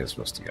the way it was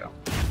supposed to go.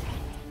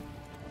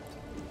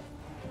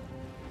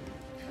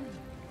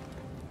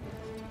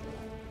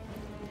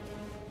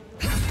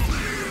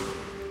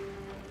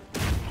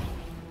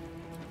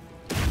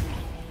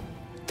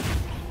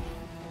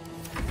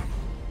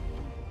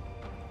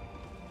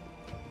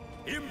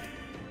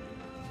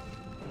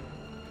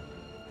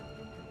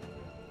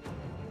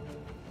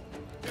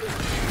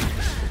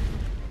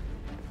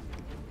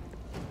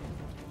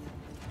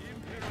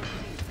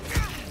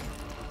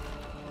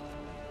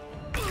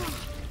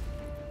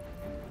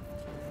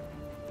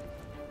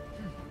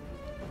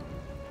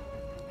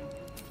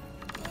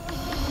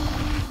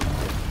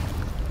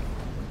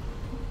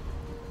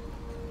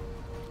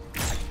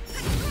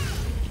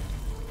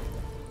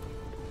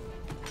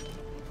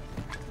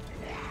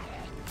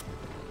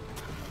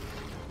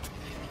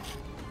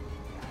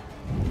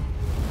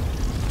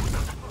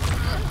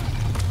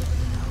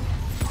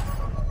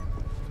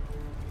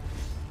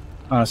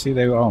 See,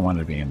 they all wanted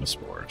to be in the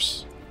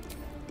spores.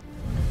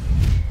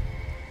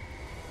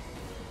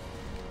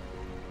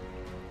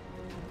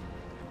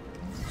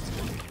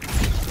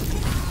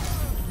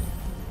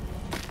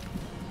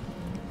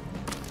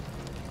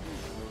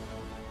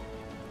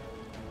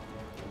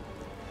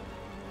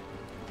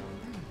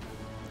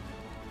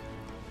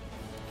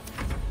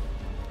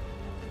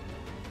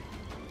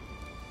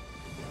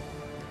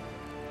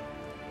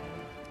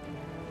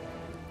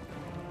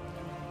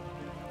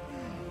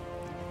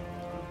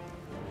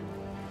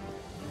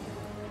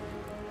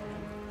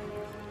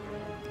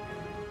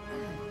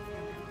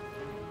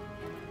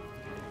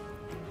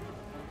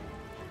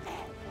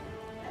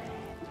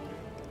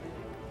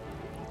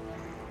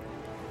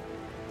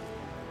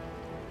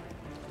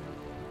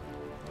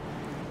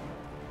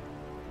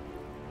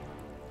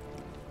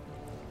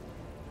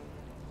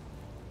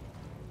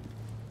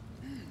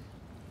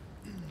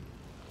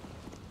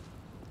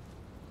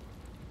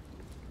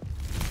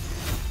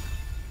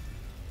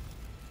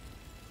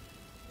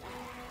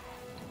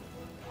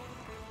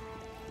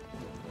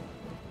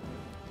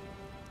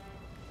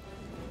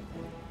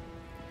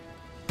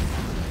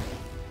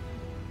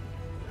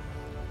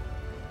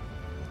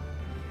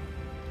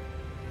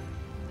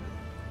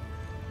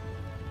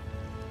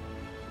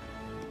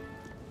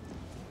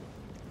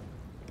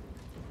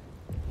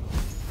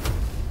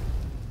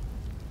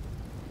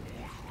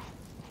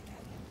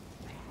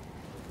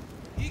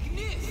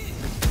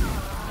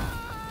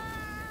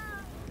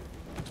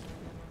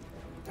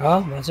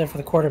 Oh, that's it for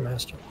the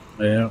quartermaster.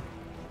 Yeah.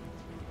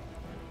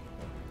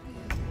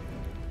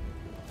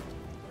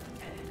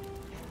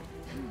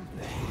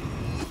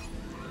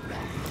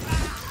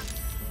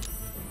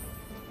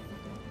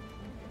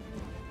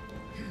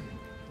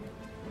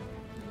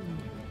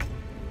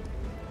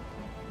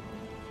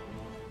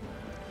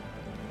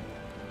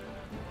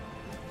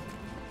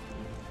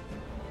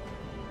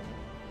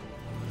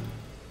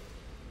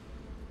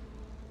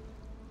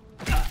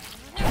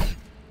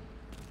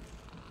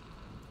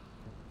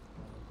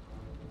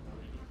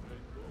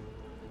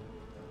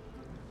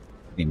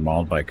 Being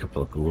mauled by a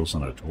couple of ghouls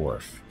and a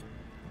dwarf.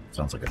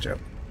 Sounds like a joke.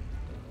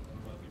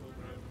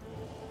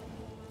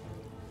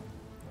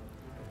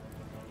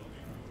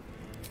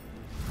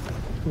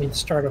 I mean,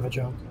 start of a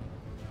joke.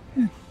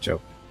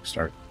 Joke.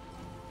 Start.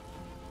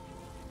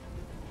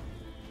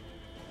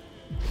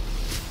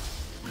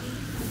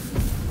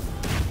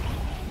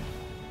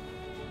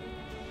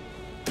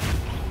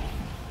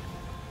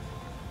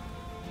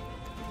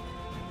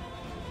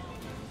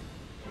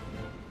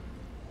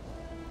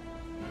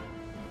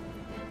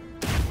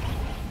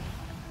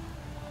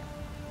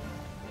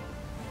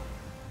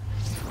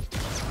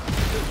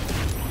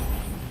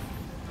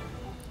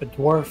 A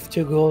dwarf,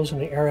 2 ghouls,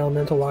 and an air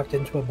elemental walked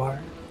into a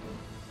bar.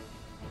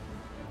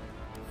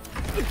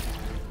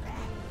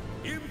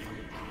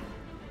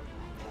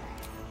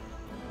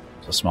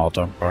 It's a small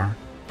dump bar.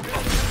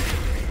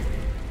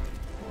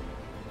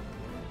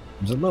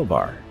 There's a low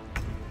bar.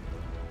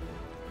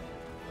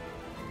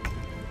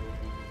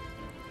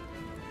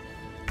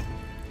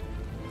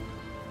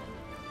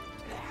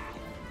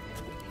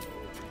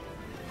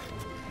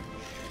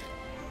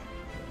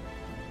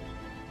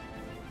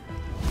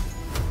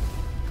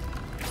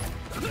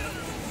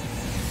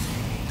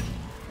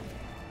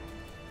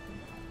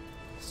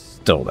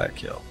 Stole that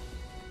kill.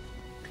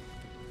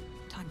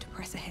 Time to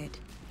press ahead.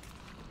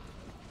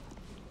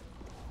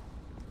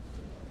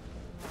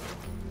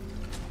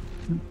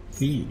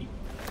 E.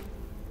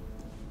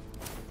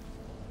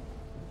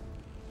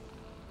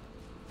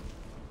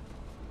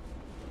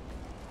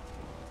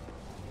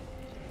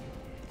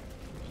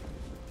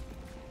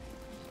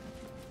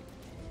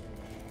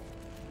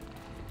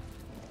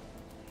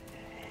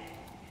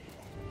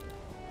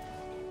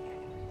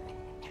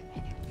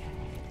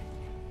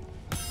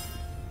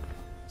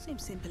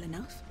 Seems simple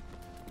enough.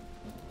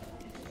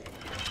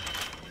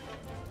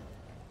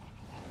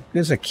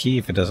 There's a key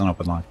if it doesn't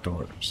open locked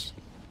doors.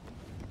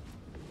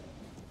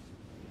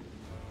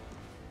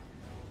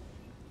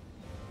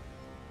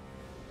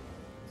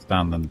 It's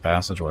down in the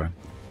passageway.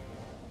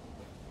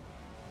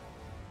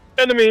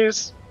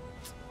 Enemies!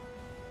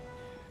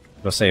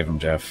 Go save him,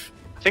 Jeff.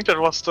 I think that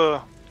was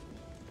the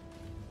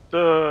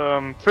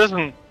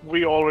prison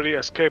we already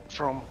escaped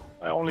from.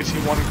 I only see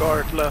one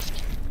guard left.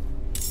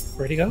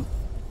 Where'd he go?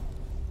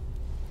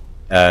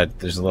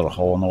 There's a little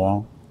hole in the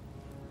wall.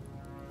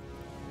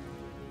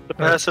 The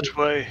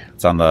passageway.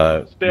 It's on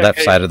the Staircase.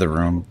 left side of the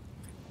room.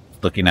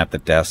 Looking at the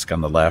desk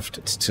on the left.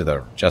 It's to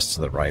the just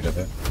to the right of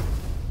it,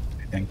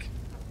 I think.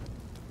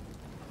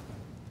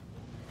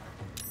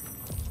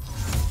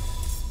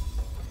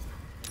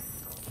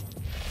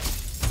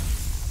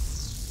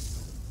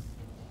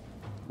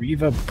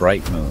 Riva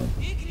Brightmoon.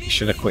 You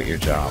should have quit your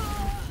job.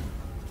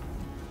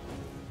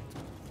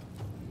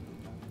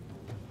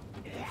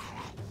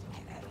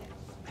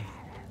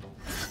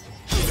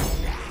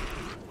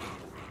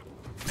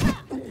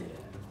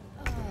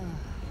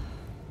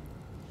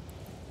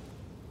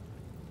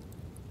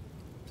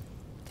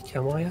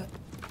 Come on yet?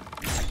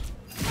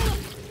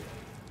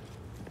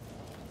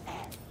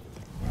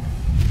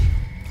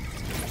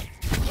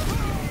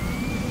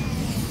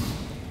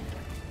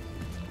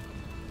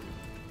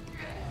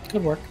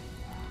 Good work.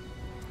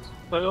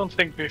 I don't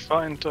think we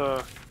find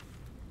No.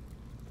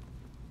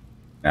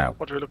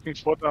 what we're looking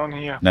for down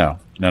here. No.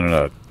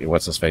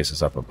 What's his face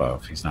is up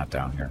above. He's not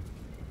down here.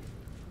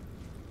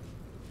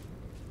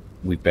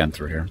 We've been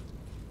through here.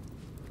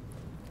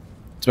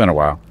 It's been a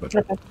while, but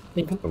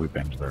we've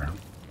been through here.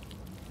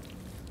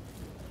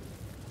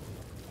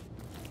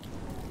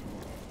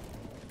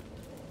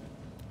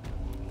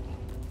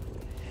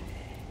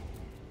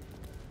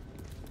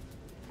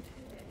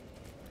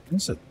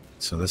 Is it?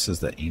 So this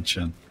is the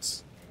ancient.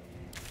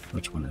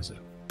 Which one is it?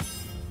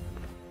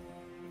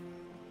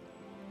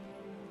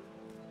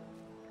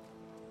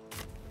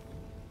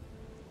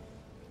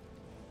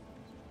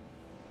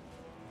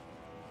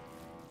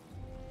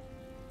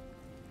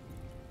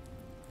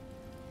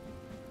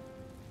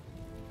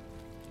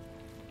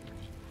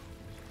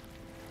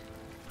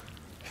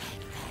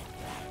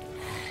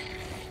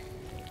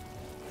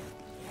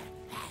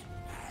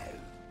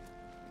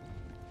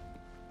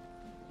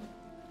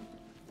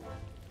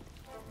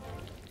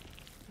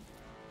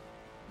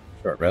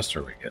 Short rest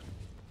are we getting?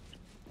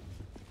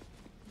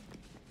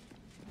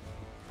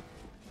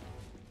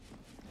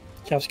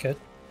 Jeff's good.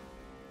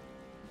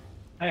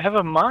 I have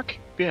a mark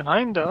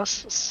behind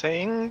us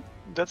saying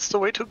that's the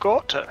way to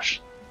Gortash.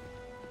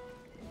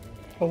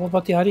 But what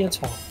about the audience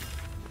hall?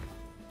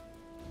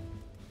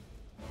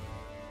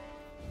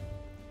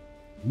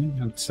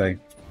 I'd say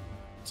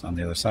it's on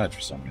the other side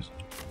for some reason.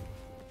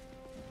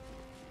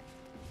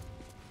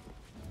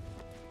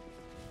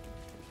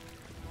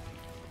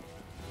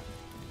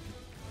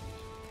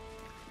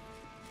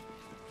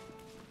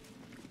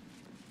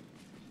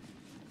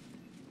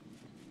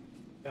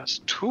 There's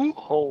 2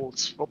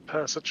 holes for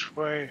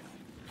passageway.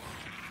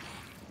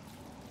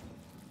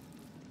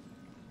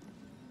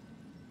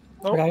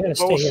 Okay, I'm gonna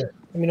stay here.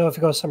 Let me know if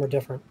it goes somewhere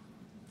different.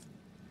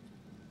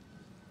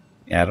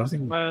 Yeah, I don't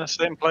think.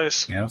 Same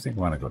place. Yeah, I don't think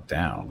we want to go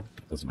down.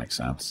 It doesn't make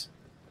sense.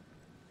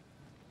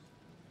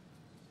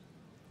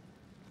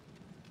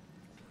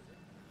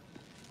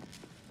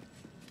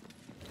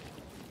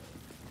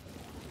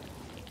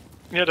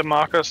 near the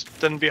markers,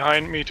 then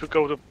behind me to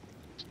go the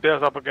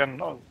stairs up again.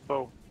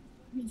 Also.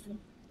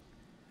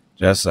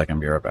 Just a second,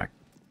 be right back.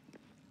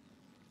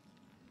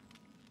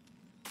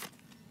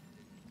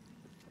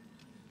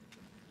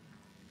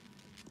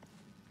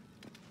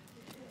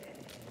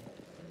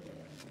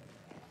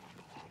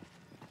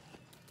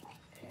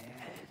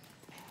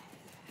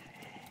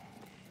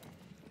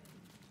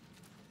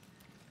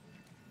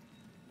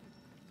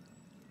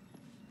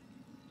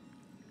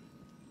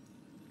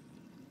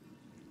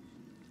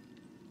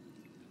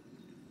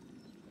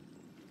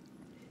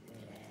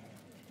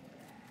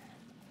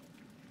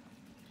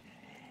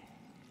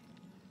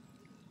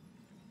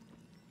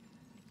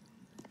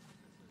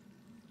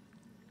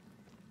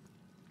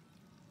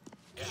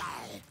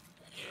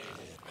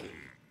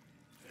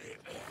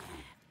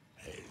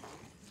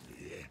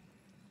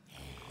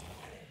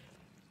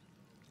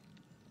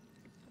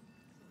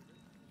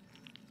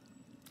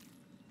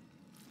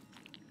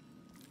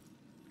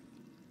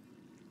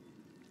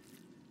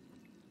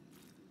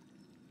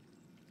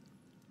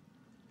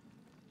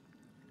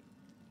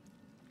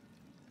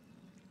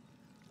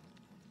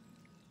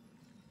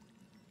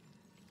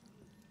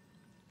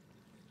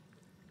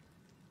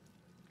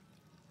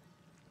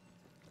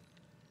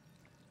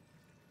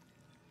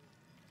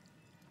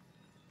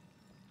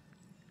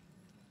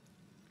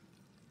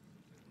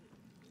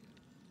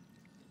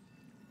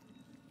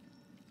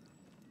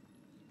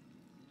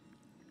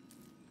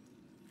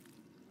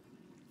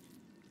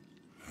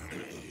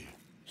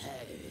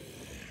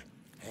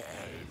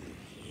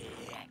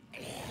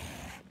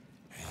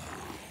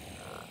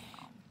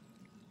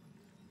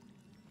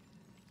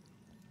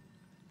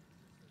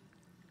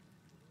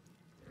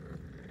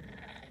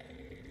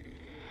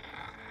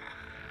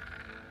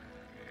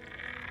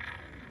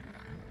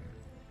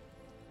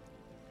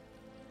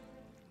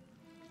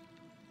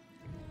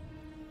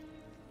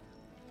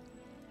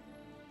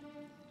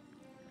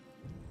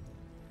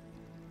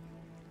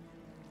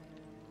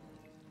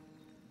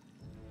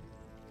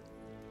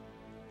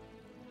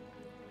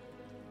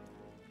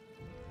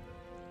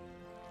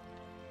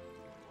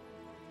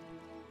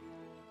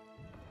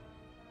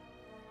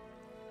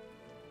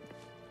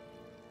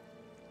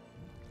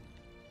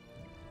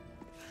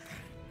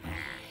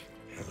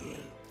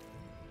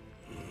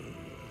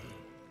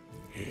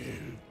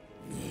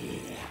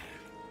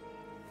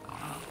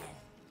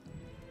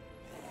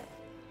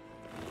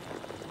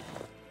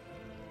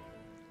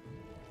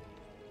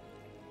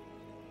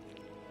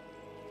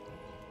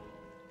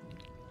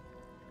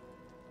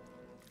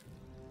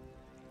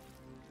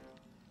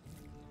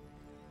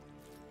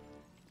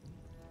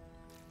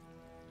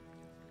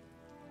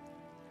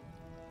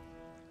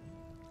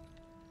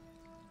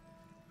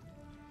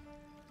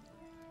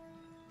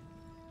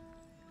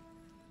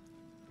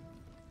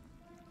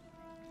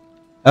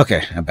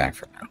 Okay, I'm back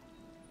for now.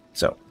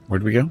 So,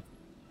 where'd we go?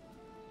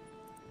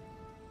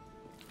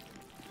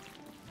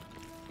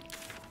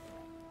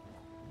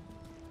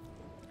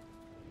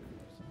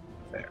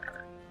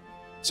 There.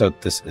 So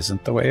this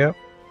isn't the way up?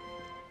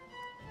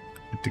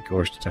 Hit the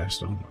gorge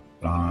detached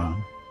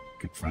on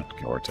confront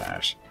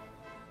Gortash.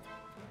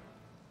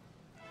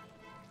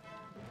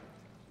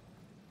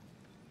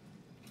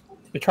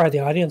 We try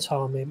the audience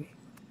hall, maybe.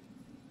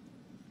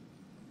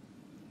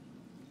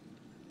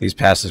 These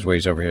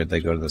passageways over here, they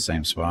go to the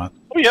same spot?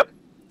 Oh, yep.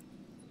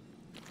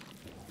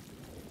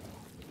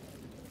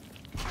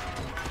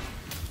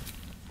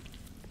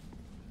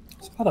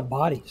 It's a lot of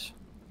bodies.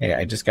 Hey,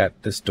 I just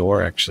got this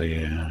door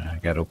actually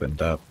got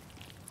opened up.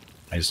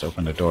 I just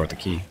opened the door with the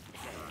key.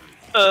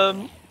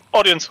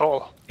 Audience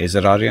hall. Is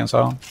it audience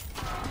hall?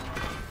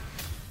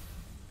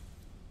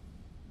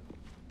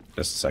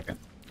 Just a second.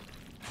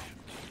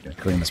 Gonna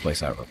clean this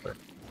place out real quick.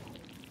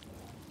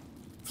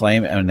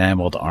 Flame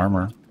enameled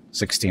armor.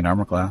 16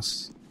 armor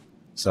class.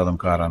 Seldom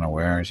caught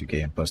unawares. You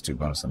gain +2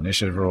 bonus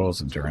initiative rolls,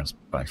 endurance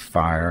by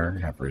fire,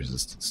 you have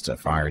resistance to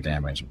fire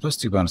damage, and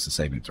 +2 bonus to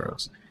saving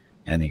throws.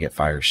 And you get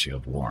fire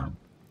shield warm.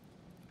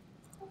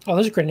 Oh,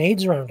 there's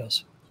grenades around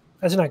us.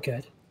 That's not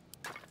good.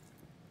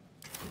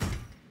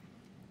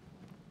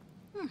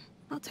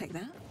 I'll take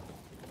that.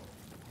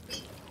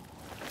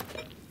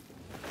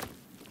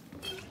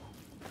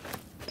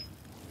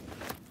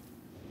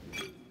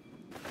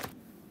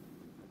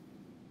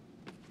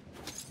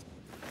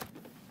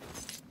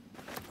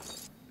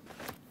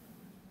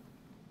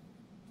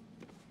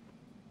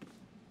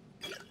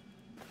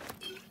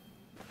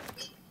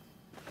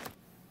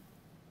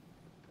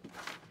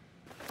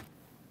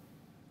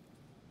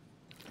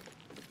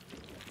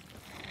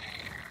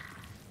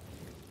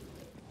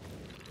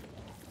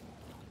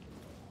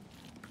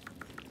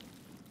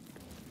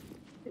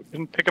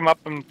 Didn't pick them up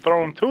and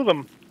throw them to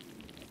them.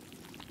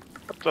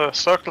 But the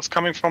circles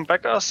coming from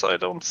back us, I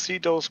don't see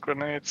those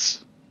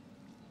grenades.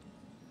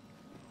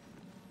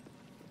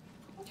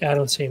 Yeah, I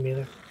don't see them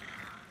either.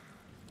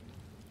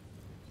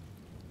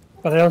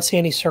 But I don't see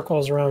any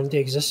circles around the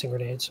existing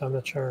grenades, so I'm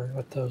not sure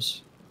what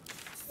those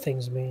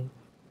things mean.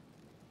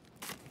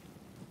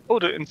 Oh,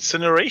 the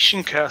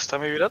incineration caster.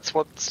 Maybe that's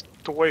what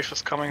the wave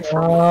is coming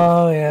from.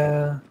 Oh,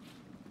 yeah.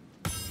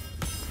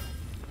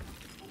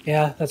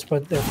 Yeah, that's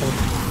what they're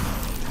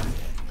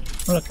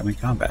for. Look, I'm in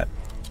combat.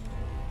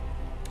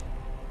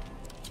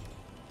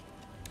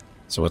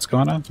 So what's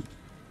going on?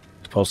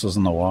 The pulses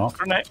in the wall?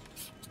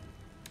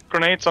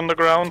 Grenades on the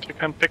ground. You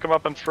can pick them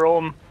up and throw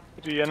them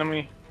to the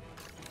enemy.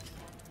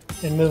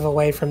 And move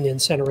away from the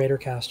incinerator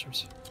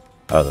casters.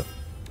 Oh, the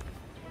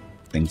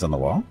things on the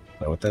wall? Is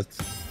that what that's?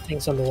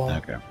 Things on the wall.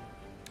 Okay.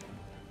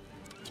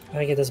 I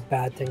think it does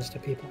bad things to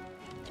people.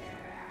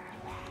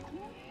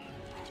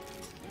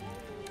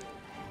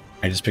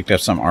 I just picked up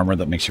some armor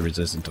that makes you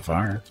resistant to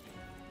fire.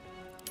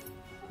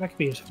 That could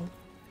be useful.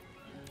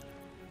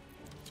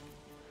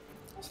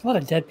 There's a lot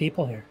of dead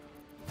people here.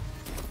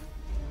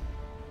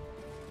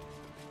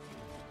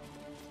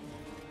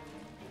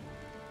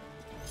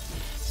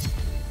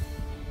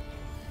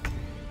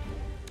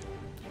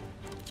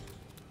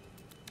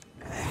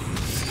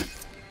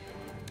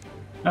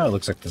 Oh, it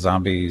looks like the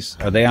zombies.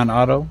 Are they on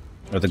auto?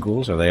 Or the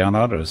ghouls? Are they on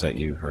auto? Or is that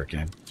you,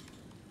 Hurricane?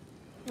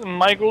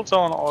 My ghouls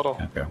are on auto.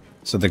 Okay.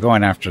 So they're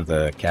going after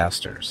the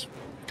casters.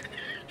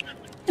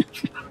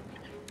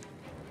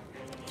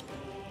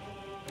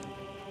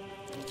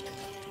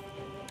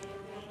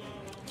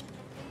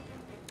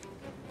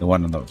 The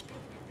one in the...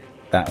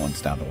 That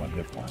one's down to one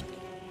good one.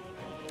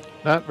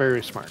 Not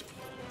very smart.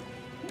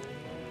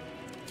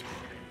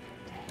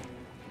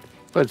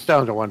 But it's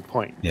down to 1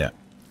 point. Yeah.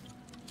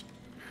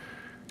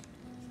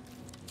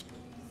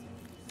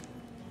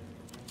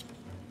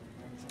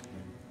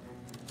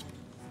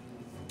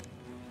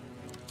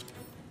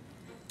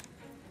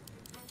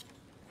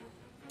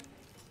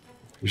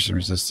 Fusion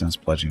resistance,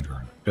 bludgeoning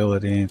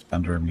vulnerability,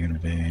 thunder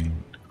immunity,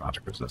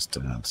 necrotic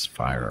resistance,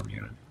 fire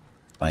immunity,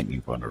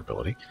 lightning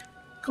vulnerability,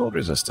 cold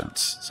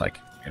resistance,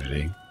 psychic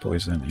immunity,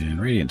 poison,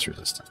 and radiance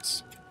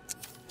resistance.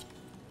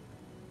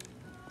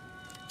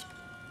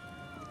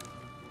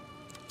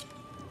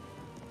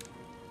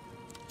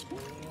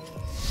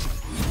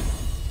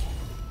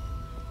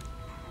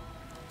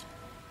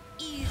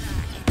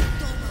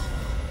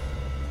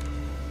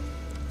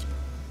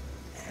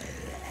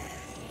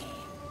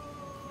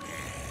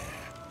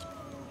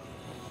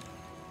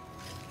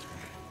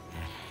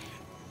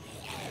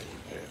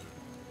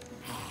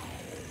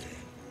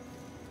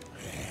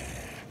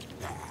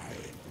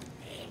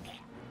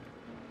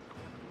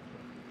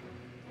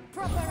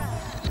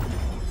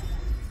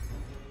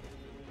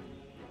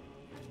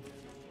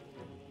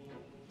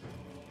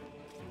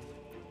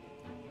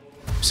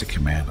 What's a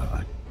command I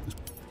like?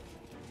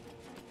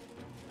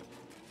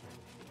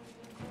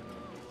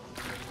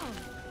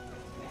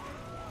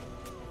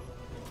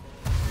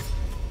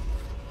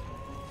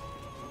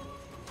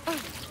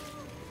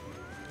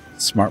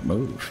 Smart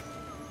move.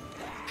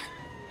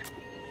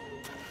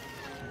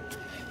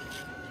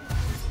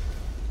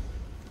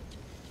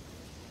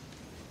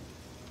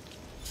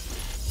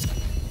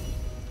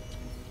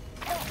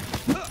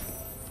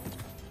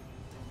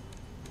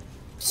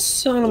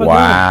 Son of a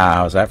Wow,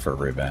 how's that for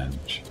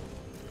revenge?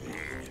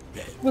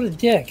 gun. What a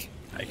dick.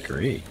 I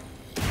agree.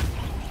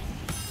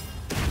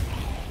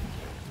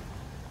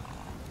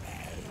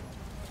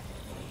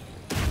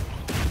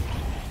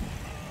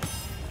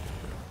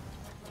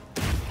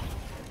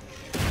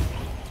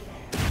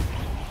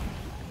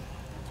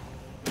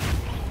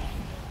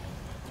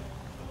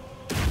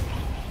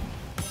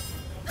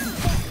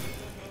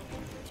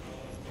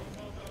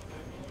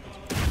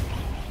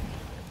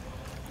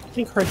 I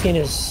think Hurricane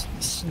is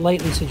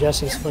slightly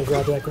suggesting someone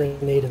grab that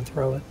grenade and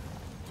throw it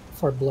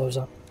before it blows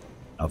up.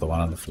 Oh, the one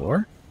on the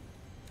floor?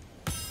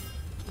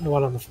 The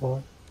one on the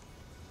floor.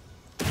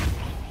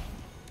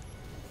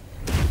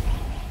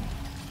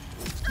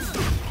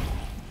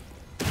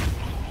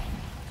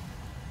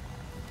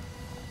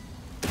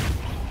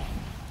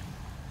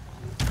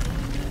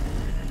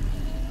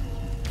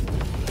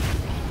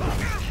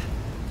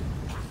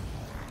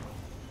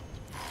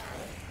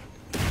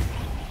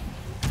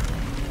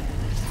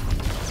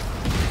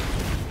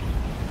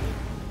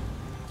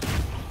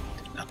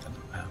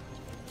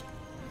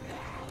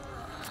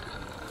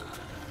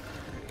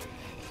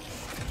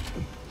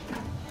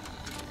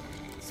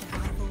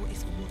 Survival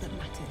is all that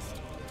matters.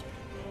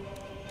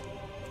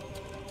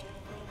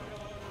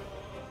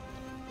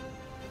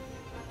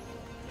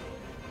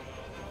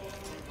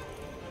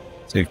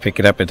 So you pick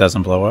it up, it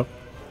doesn't blow up?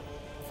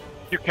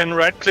 You can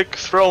right click,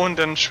 throw, and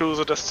then choose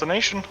a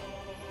destination.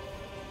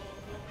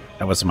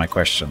 That wasn't my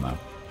question, though.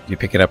 You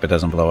pick it up, it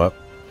doesn't blow up?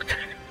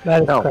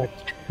 That is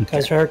correct.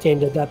 Because Hurricane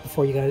did that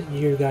before you guys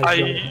joined.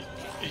 I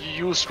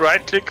used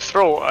right click,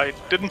 throw. I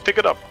didn't pick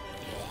it up.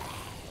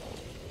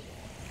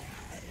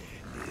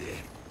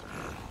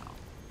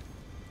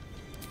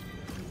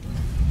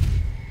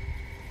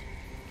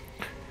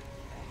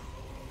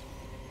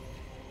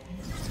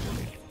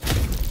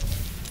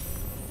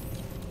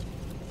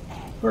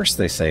 Of course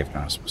they saved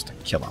me. I was supposed to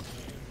kill him.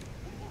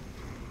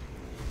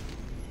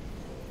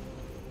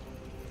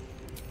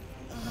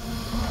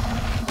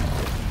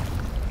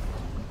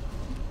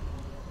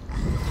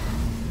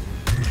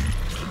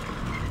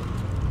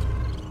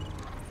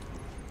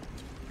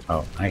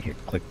 Oh, I hit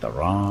clicked the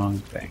wrong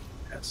thing.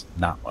 That's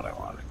not what I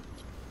wanted.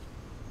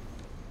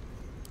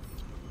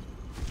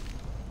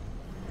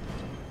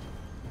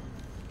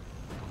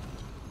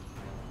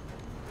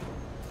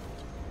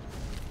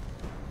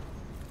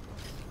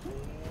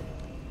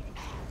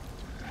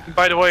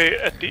 By the way,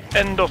 at the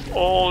end of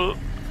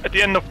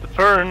the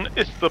turn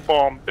is the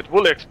bomb. It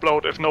will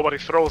explode if nobody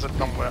throws it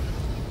somewhere.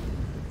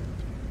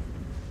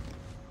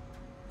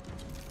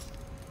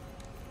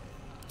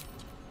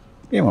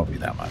 It won't be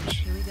that much.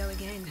 Here we go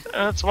again.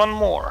 And it's one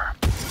more.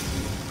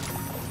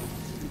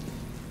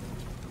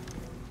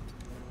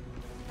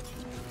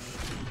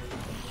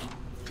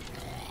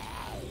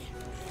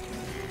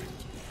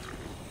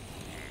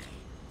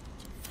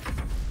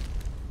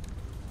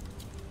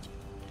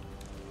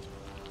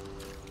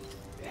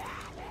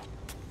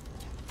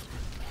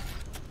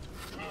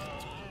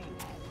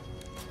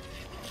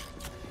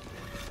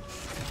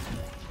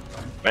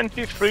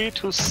 $23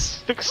 to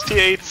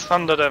 68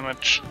 thunder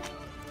damage.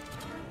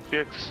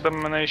 The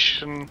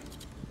examination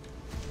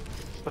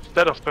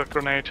instead of the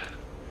grenade.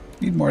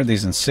 Need more of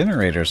these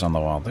incinerators on the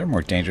wall. They're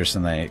more dangerous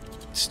than the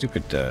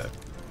stupid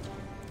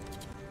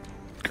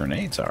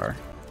grenades are.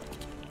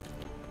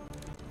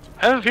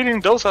 I have a feeling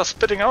those are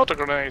spitting out the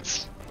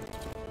grenades.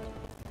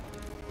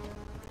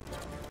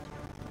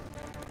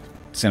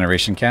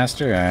 Incineration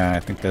caster?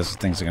 I think those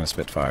things are going to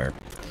spit fire.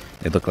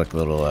 They look like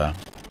little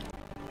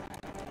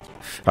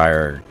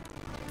fire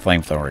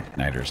flamethrower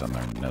igniters on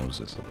their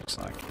noses, it looks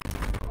like.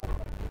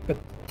 But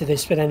did they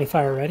spit any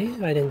fire already?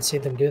 I didn't see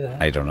them do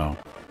that. I don't know.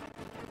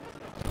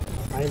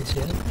 I didn't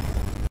see it.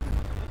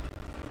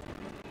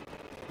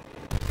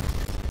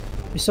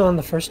 You still on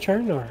the first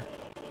turn, or?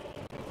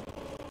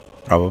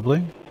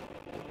 Probably.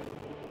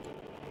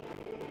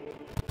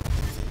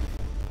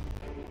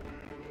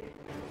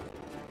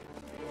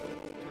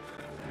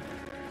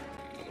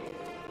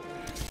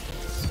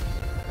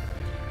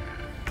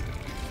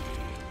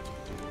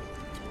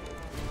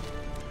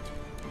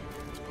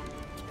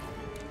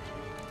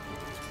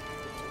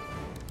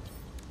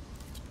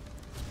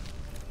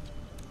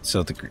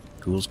 So the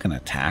ghouls can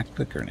attack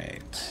the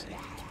grenades.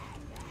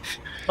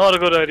 Not a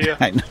good idea.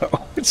 I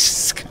know. It's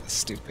just kind of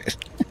stupid.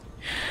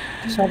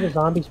 Just have the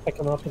zombies pick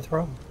them up and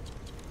throw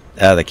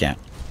them. They can't.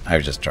 I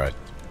just tried.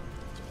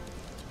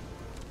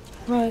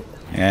 What?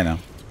 Yeah, I know.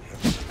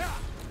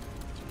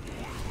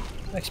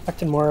 I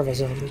expected more of a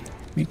zombie.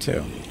 Me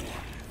too.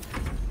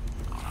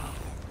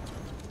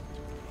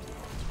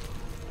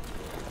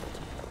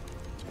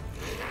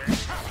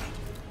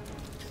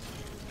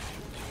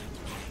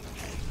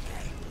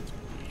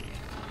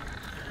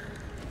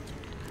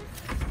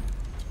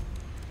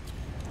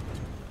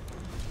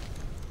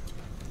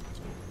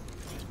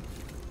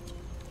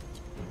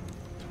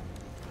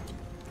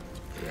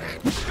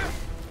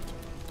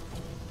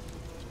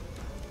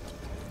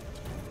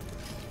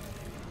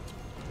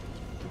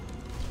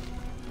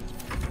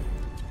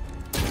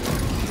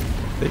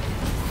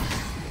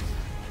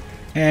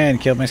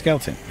 And killed my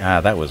skeleton.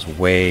 Ah, that was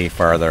way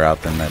farther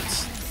out than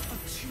that's...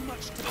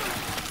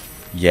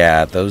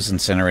 Yeah, those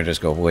incinerators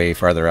go way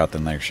farther out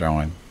than they're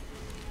showing.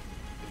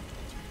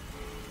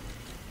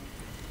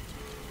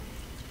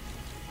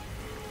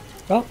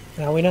 Well,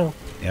 now we know.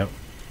 Yep.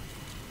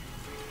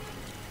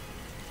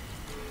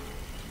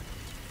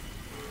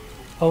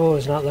 Hobo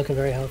is not looking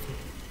very healthy.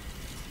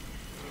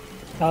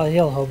 I'll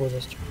heal Hobo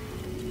this turn.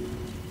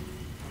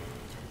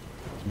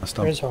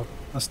 Where's Hobo?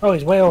 Oh,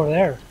 he's way over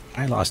there.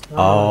 I lost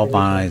all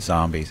my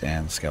zombies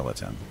and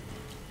skeleton.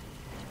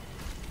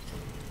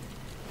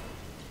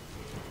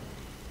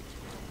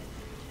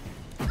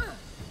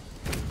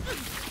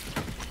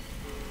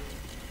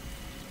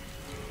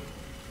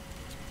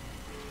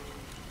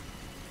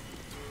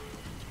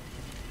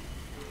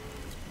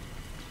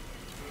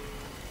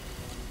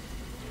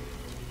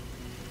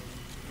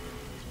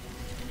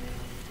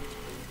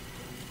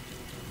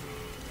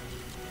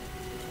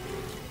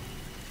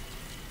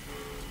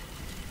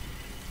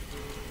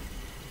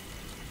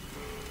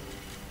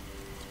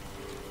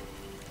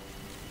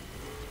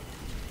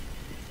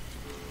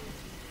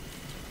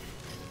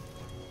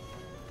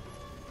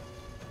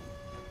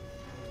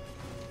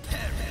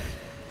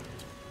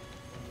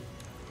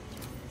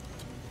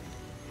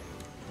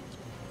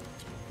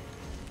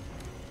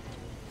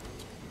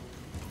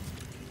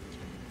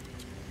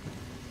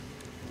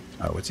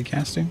 Oh, what's he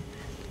casting?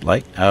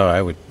 Light? Oh,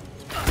 I would...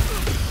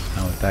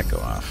 How would that go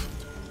off?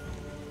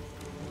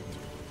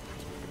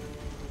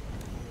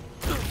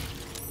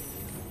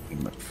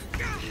 Move.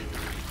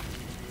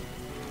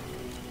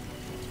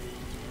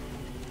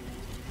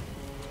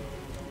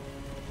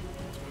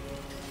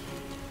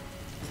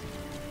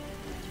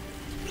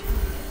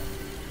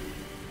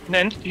 An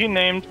entity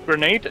named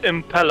Grenade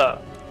Impeller.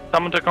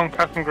 Summoned a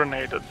concussion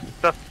grenade. It's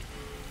just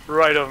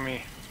right of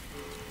me.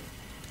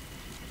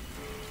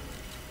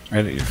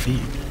 Right at your feet.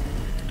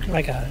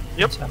 I got it.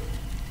 Yep.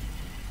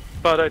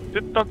 But I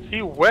did not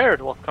see where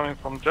it was coming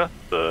from. Just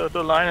the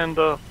line in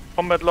the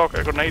combat log,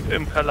 a Grenade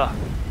Impeller.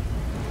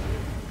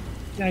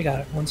 Yeah, I got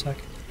it. 1 sec.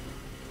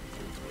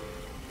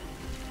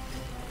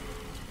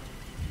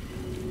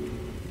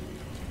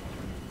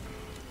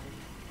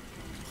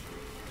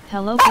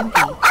 Hello,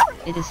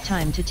 Pimpy. It is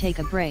time to take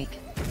a break.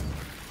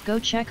 Go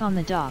check on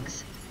the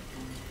dogs.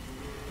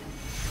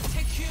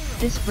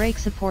 This break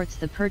supports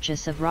the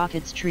purchase of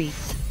Rocket's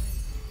treats.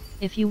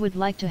 If you would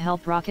like to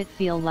help Rocket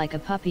feel like a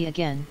puppy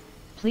again,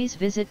 Please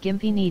visit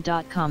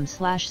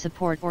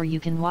gimpyknee.com/support, or you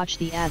can watch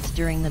the ads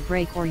during the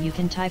break, or you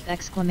can type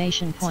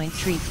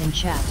 !treats in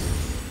chat.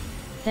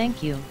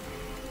 Thank you.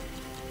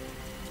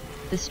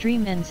 The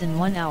stream ends in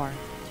 1 hour.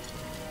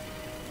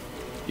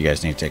 You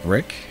guys need to take a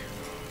break?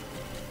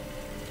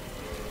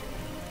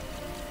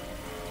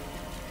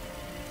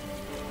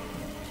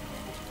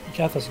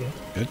 Jeff is good.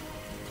 Good.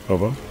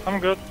 Bobo? I'm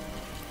good.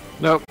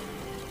 Nope.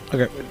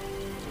 Okay.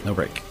 No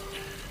break.